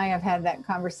 Amy, you and I have had that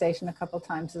conversation a couple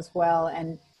times as well.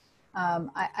 And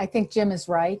I think Jim is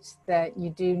right that you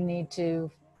do need to,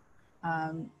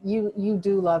 you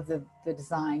do love the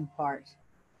design part.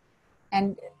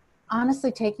 And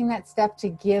honestly, taking that step to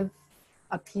give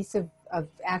a piece of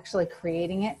actually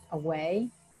creating it away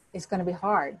is going to be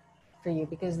hard for you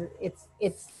because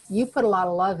you put a lot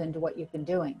of love into what you've been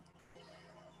doing.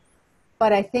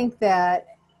 But I think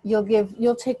that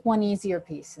you'll take one easier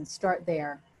piece and start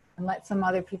there and let some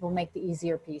other people make the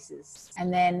easier pieces.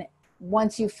 And then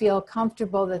once you feel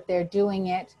comfortable that they're doing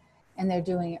it and they're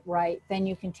doing it right, then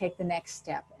you can take the next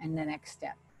step and the next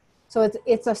step. So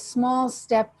it's a small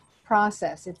step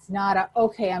process. It's not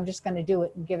okay, I'm just going to do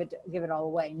it and give it all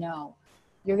away. No,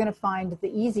 you're going to find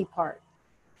the easy part,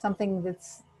 something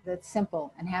that's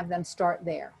simple, and have them start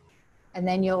there. And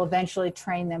then you'll eventually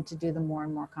train them to do the more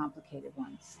and more complicated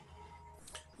ones.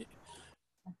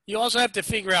 You also have to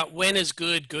figure out when is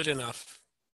good enough.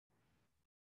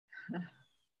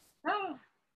 Oh,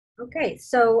 okay.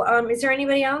 So is there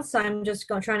anybody else? I'm just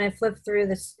trying to flip through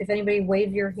this. If anybody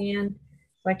wave your hand,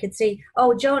 so I could see.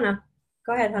 Oh, Jonah,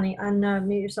 go ahead, honey.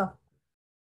 Unmute yourself.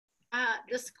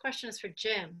 This question is for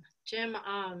Jim. Jim,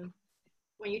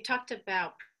 when you talked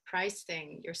about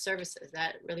pricing your services,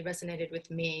 that really resonated with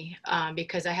me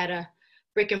because I had a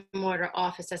brick and mortar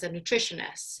office as a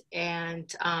nutritionist.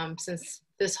 And since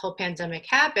this whole pandemic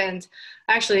happened,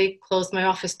 I actually closed my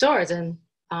office doors and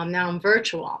now I'm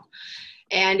virtual.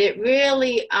 And it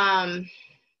really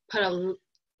put a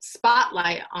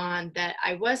spotlight on that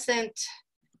I wasn't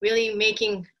really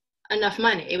making enough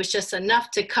money. It was just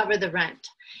enough to cover the rent.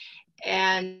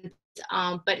 And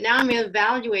but now I'm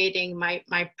evaluating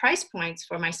my price points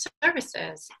for my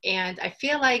services. And I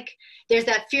feel like there's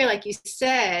that fear, like you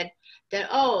said, that,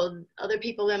 oh, other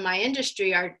people in my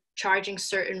industry are charging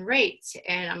certain rates.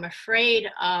 And I'm afraid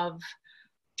of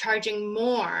charging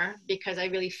more because I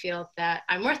really feel that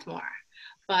I'm worth more.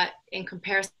 But in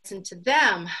comparison to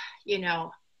them,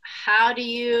 how do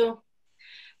you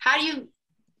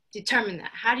determine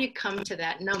that? How do you come to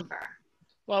that number?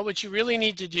 Well, what you really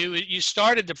need to do is you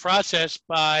started the process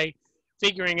by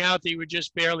figuring out that you were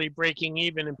just barely breaking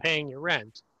even and paying your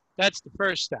rent. That's the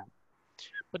first step.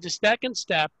 But the second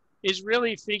step is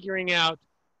really figuring out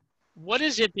what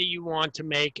is it that you want to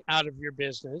make out of your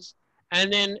business,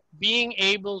 and then being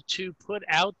able to put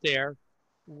out there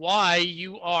why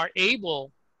you are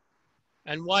able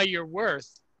and why you're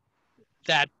worth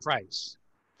that price.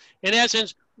 In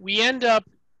essence, we end up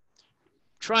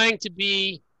trying to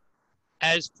be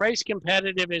as price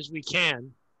competitive as we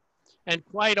can, and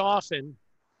quite often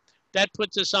that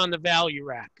puts us on the value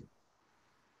rack.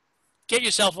 Get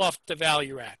yourself off the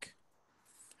value rack.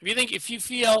 If you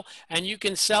feel and you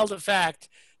can sell the fact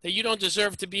that you don't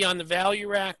deserve to be on the value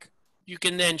rack, you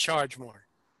can then charge more.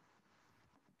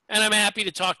 And I'm happy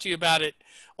to talk to you about it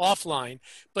offline,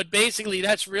 but basically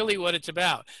that's really what it's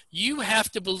about. You have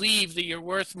to believe that you're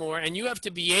worth more, and you have to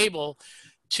be able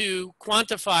to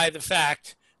quantify the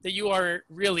fact that you are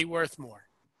really worth more.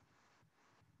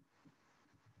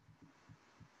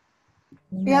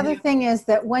 The other thing is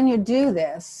that when you do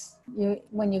this,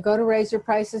 when you go to raise your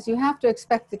prices, you have to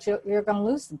expect that you're going to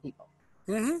lose some people.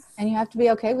 Mm-hmm. And you have to be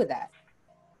okay with that.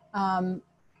 And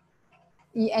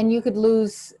you could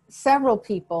lose several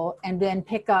people and then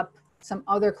pick up some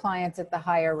other clients at the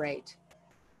higher rate.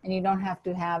 And you don't have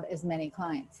to have as many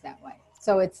clients that way.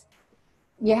 So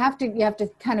you have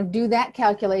to kind of do that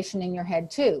calculation in your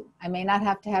head too. I may not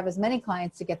have to have as many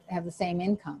clients to have the same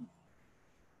income.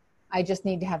 I just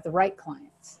need to have the right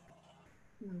clients.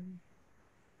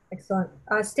 Excellent.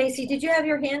 Stacy, did you have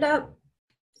your hand up?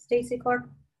 Stacy Clark?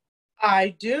 I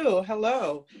do.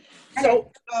 Hello.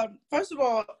 So first of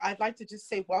all, I'd like to just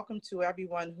say welcome to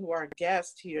everyone who are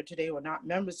guests here today or not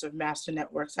members of Master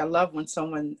Networks. I love when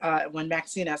when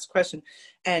Maxine asked a question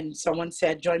and someone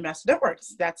said, join Master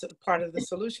Networks. That's a part of the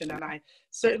solution. And I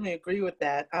certainly agree with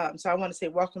that. So I want to say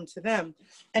welcome to them.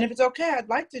 And if it's okay, I'd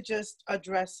like to just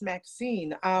address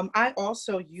Maxine. I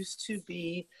also used to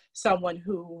be someone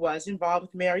who was involved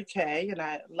with Mary Kay, and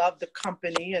I love the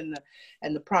company and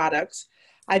the products.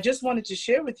 I just wanted to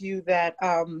share with you that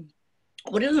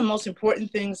one of the most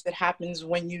important things that happens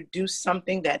when you do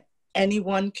something that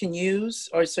anyone can use,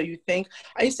 or so you think.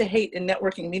 I used to hate in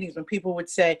networking meetings when people would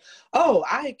say, oh,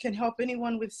 I can help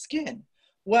anyone with skin.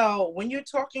 Well, when you're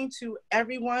talking to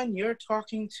everyone, you're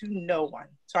talking to no one.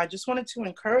 So I just wanted to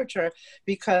encourage her,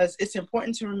 because it's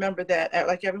important to remember that,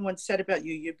 like everyone said about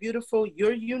you, you're beautiful,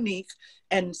 you're unique,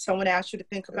 and someone asked you to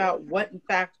think about what in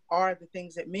fact are the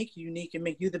things that make you unique and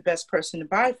make you the best person to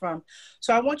buy from.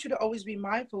 So I want you to always be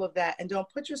mindful of that, and don't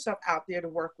put yourself out there to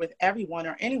work with everyone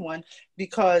or anyone,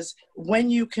 because when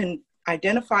you can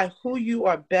identify who you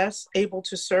are best able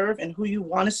to serve and who you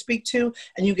want to speak to,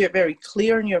 and you get very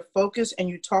clear in your focus and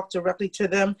you talk directly to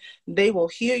them, they will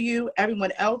hear you.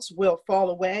 Everyone else will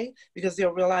fall away because they'll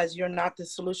realize you're not the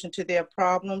solution to their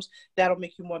problems. That'll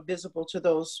make you more visible to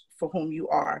those for whom you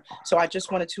are. So I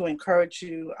just wanted to encourage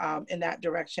you in that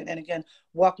direction. And again,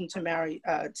 welcome to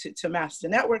Master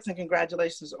Networks, and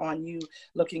congratulations on you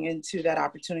looking into that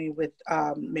opportunity with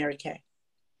Mary Kay.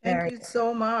 Thank you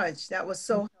so much. That was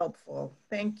so helpful.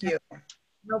 Thank you.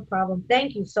 No problem.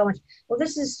 Thank you so much. Well,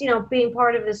 this is, being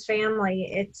part of this family.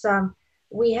 It's,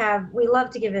 we love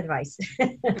to give advice.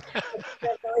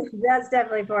 That's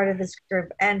definitely part of this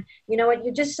group. And you know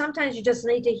what, sometimes you just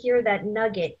need to hear that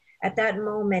nugget at that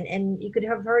moment, and you could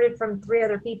have heard it from 3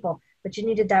 other people, but you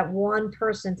needed that one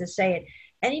person to say it.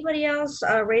 Anybody else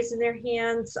raising their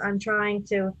hands? I'm trying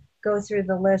to go through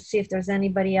the list, see if there's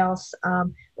anybody else,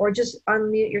 or just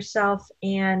unmute yourself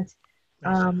and,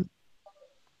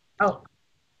 oh,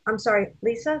 I'm sorry,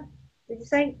 Lisa, did you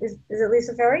say, is it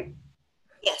Lisa Ferry?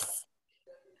 Yes.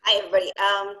 Hi, everybody.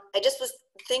 I just was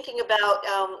thinking about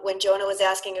when Jonah was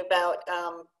asking about,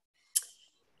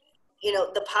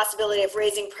 the possibility of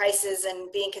raising prices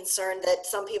and being concerned that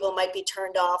some people might be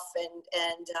turned off,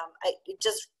 and it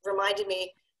just reminded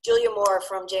me, Julia Moore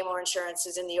from J. Moore Insurance,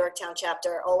 who's in the Yorktown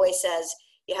chapter, always says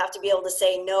you have to be able to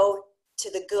say no to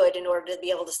the good in order to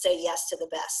be able to say yes to the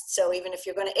best. So even if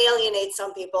you're going to alienate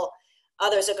some people,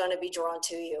 others are going to be drawn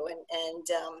to you, and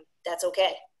that's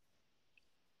okay.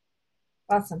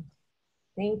 Awesome.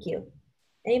 Thank you.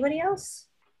 Anybody else?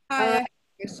 Hi.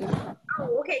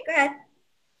 Oh, okay, go ahead.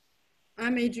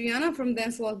 I'm Adriana from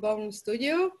Dance Love Ballroom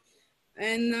Studio,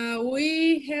 and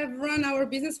we have run our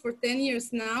business for 10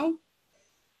 years now.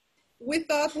 We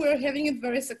thought we were having it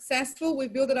very successful. We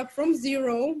built it up from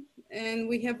zero, and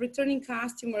we have returning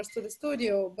customers to the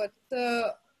studio. But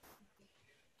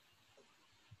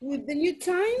with the new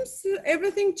times,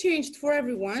 everything changed for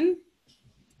everyone.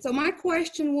 So my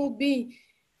question will be,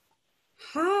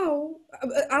 how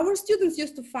our students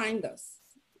used to find us,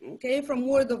 okay, from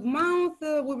word of mouth.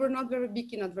 We were not very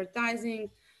big in advertising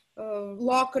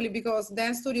locally, because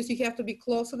dance studios, you have to be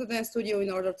close to the dance studio in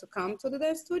order to come to the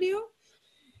dance studio.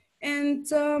 And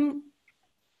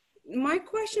my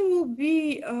question will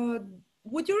be,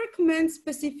 would you recommend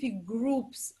specific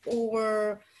groups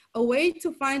or a way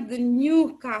to find the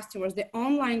new customers, the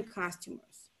online customers?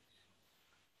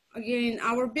 Again,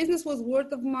 our business was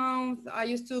word of mouth. I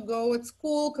used to go at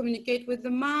school, communicate with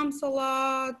the moms a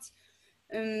lot.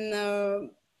 And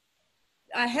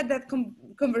I had that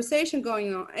conversation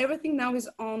going on. Everything now is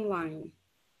online.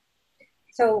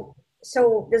 So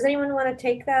does anyone want to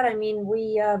take that? I mean,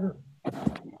 we, I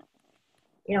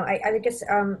guess,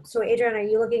 so Adrian, are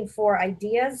you looking for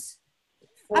ideas?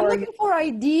 I'm looking for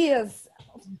ideas.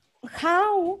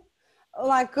 How,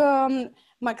 like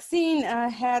Maxine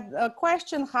had a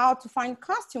question, how to find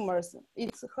customers.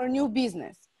 It's her new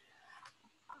business.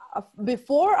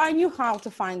 Before, I knew how to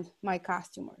find my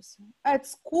customers at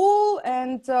school,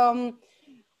 and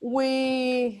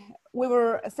we we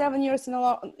were 7 years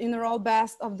in a row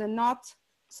best of the knot.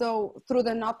 So through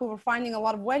the knot, we were finding a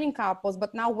lot of wedding couples,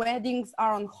 but now weddings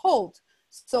are on hold.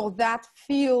 So that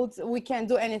field, we can't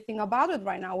do anything about it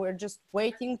right now. We're just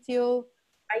waiting till.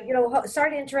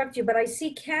 Sorry to interrupt you, but I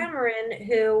see Cameron,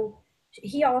 who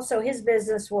his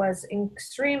business was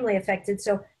extremely affected.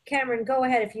 So Cameron, go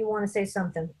ahead if you want to say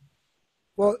something.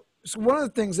 Well, so one of the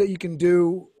things that you can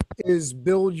do is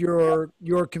build your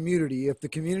community. If the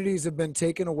communities have been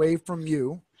taken away from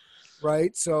you,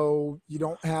 right? So you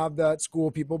don't have that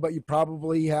school people, but you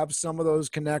probably have some of those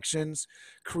connections.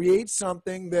 Create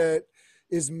something that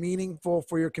is meaningful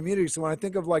for your community. So when I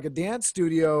think of like a dance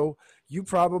studio, you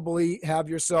probably have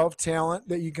yourself talent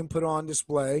that you can put on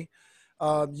display.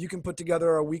 You can put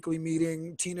together a weekly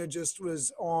meeting. Tina just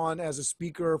was on as a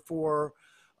speaker for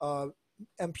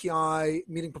MPI,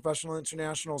 Meeting Professional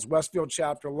International's Westfield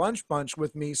chapter lunch bunch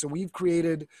with me. So we've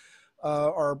created,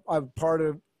 I'm part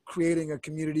of creating a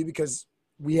community because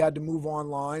we had to move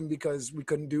online because we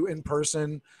couldn't do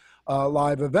in-person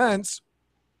live events.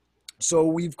 So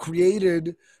we've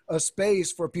created a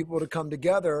space for people to come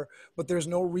together, but there's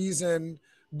no reason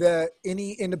that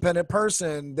any independent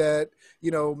person that,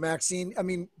 Maxine, I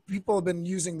mean, people have been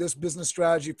using this business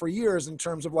strategy for years in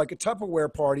terms of like a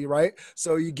Tupperware party, right?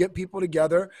 So you get people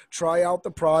together, try out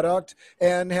the product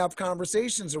and have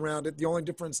conversations around it. The only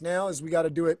difference now is we got to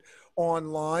do it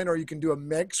online, or you can do a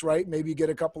mix, right? Maybe get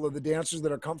a couple of the dancers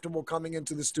that are comfortable coming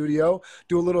into the studio,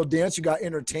 do a little dance. You got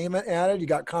entertainment added, you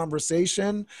got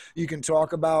conversation. You can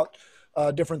talk about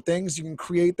different things. You can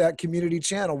create that community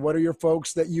channel. What are your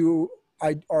folks that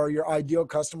are your ideal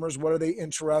customers? What are they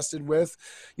interested with?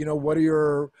 What are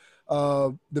your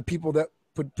the people that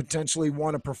would potentially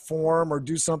want to perform or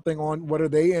do something on? What are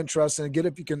they interested in? Again,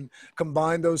 if you can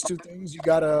combine those two things, you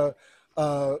got a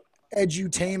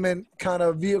edutainment kind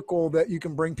of vehicle that you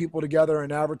can bring people together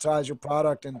and advertise your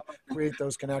product and create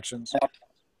those connections.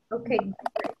 Okay. You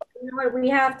know what, we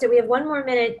have one more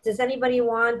minute. Does anybody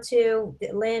want to,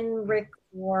 Lynn, Rick,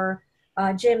 or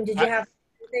Jim, did you have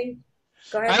anything?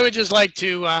 Go ahead. I would just like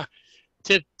to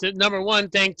number one,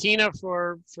 thank Tina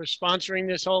for sponsoring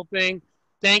this whole thing.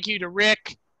 Thank you to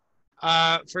Rick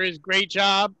for his great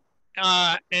job.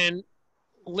 And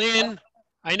Lynn,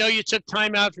 I know you took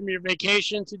time out from your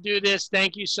vacation to do this.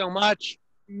 Thank you so much.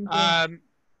 I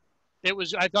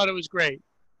thought it was great.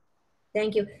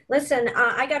 Thank you. Listen,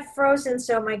 I got frozen,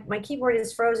 so my keyboard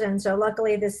is frozen. So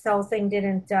luckily this whole thing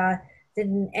didn't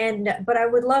end, but I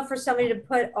would love for somebody to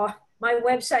put my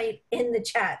website in the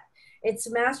chat. It's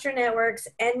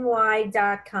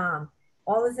masternetworksny.com.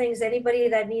 All the things, anybody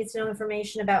that needs to know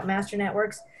information about Master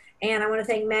Networks. And I want to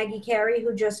thank Maggie Carey,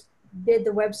 who just did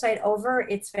the website over.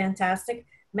 It's fantastic.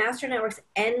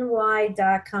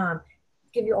 masternetworksny.com.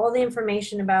 Give you all the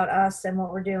information about us and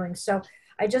what we're doing. So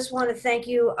I just want to thank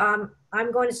you. I'm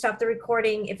going to stop the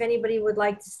recording. If anybody would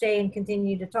like to stay and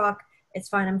continue to talk, it's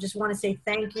fine. I just want to say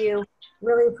thank you.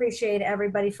 Really appreciate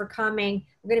everybody for coming.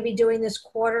 We're going to be doing this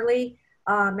quarterly.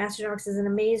 Master Networks is an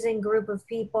amazing group of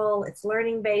people. It's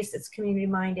learning-based. It's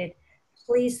community-minded.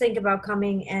 Please think about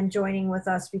coming and joining with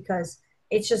us because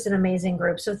it's just an amazing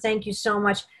group. So thank you so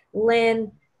much.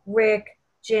 Lynn, Rick,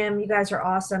 Jim, you guys are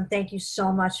awesome. Thank you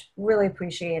so much. Really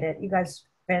appreciate it. You guys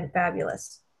have been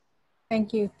fabulous.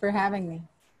 Thank you for having me.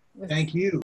 Thank you.